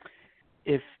thing,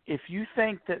 if you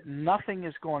think that nothing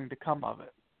is going to come of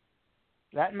it,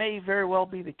 that may very well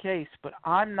be the case, but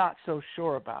I'm not so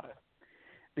sure about it,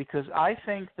 because I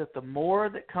think that the more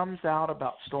that comes out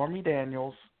about Stormy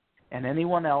Daniels and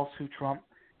anyone else who Trump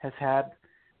has had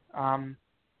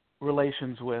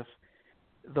relations with,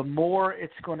 the more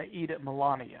it's going to eat at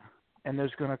Melania. And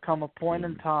there's going to come a point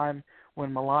in time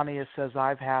when Melania says,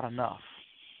 I've had enough.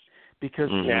 Because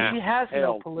she has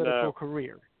no political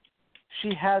career.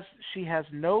 She has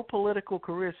no political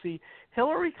career. See,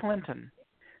 Hillary Clinton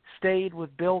stayed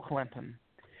with Bill Clinton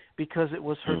because it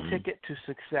was her ticket to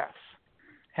success.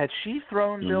 Had she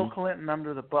thrown Bill Clinton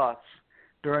under the bus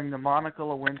during the Monica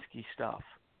Lewinsky stuff,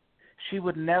 she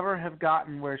would never have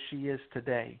gotten where she is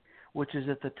today, which is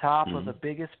at the top of the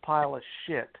biggest pile of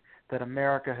shit that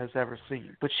America has ever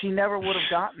seen. But she never would have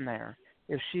gotten there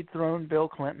if she'd thrown Bill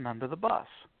Clinton under the bus.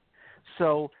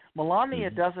 So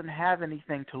Melania doesn't have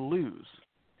anything to lose.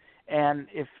 And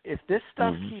if this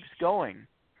stuff keeps going,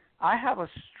 I have a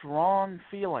strong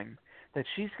feeling that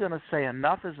she's going to say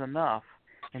enough is enough,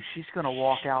 and she's going to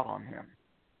walk out on him.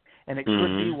 And it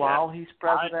could be while he's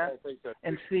president. I think that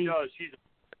and see, she's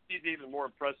even more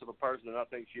impressive a person than I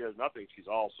think she is, and I think she's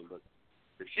awesome. But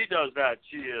if she does that,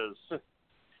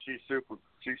 she's super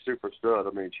stud. I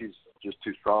mean, she's just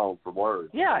too strong for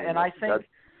words. Yeah, and I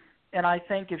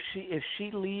think if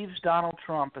she leaves Donald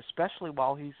Trump, especially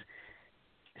while he's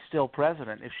still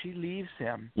president, if she leaves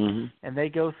him and they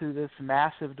go through this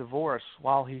massive divorce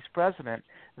while he's president,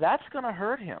 that's going to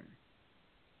hurt him.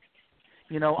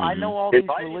 I know all these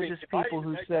religious people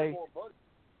who say,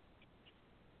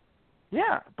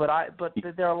 yeah, but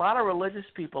there are a lot of religious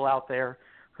people out there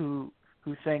who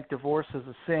think divorce is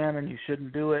a sin and you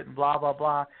shouldn't do it and blah blah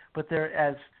blah. But they're,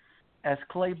 as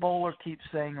Clay Bowler keeps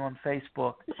saying on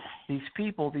Facebook, these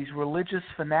people, these religious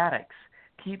fanatics,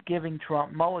 keep giving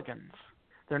Trump mulligans.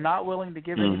 They're not willing to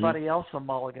give anybody else a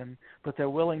mulligan, but they're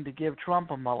willing to give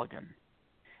Trump a mulligan.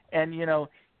 And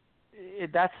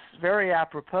that's very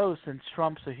apropos since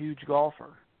Trump's a huge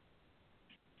golfer.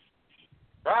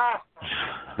 God.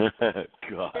 Can't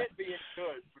be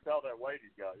good without that weight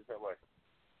he's got. It's that way.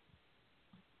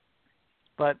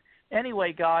 But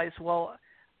anyway, guys, well,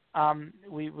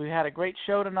 we had a great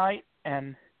show tonight,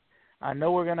 and I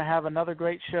know we're going to have another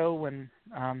great show when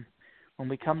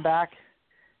we come back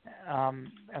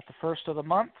at the first of the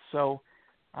month. So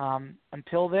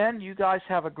until then, you guys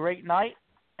have a great night,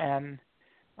 and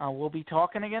we'll be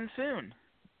talking again soon.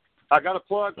 I got a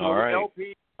plug for All right.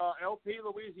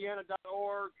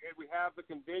 LPLouisiana.org, and we have the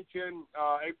convention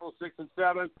April 6th and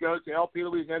 7th. Go to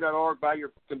LPLouisiana.org, buy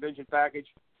your convention package.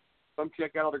 Come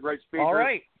check out all the great speakers. All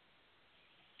right.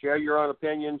 Share your own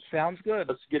opinions. Sounds good.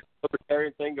 Let's get the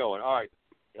libertarian thing going. All right.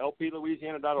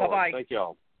 LPLouisiana.org. Bye-bye. Thank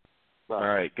y'all. Bye. All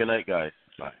right. Good night, guys.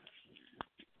 Bye.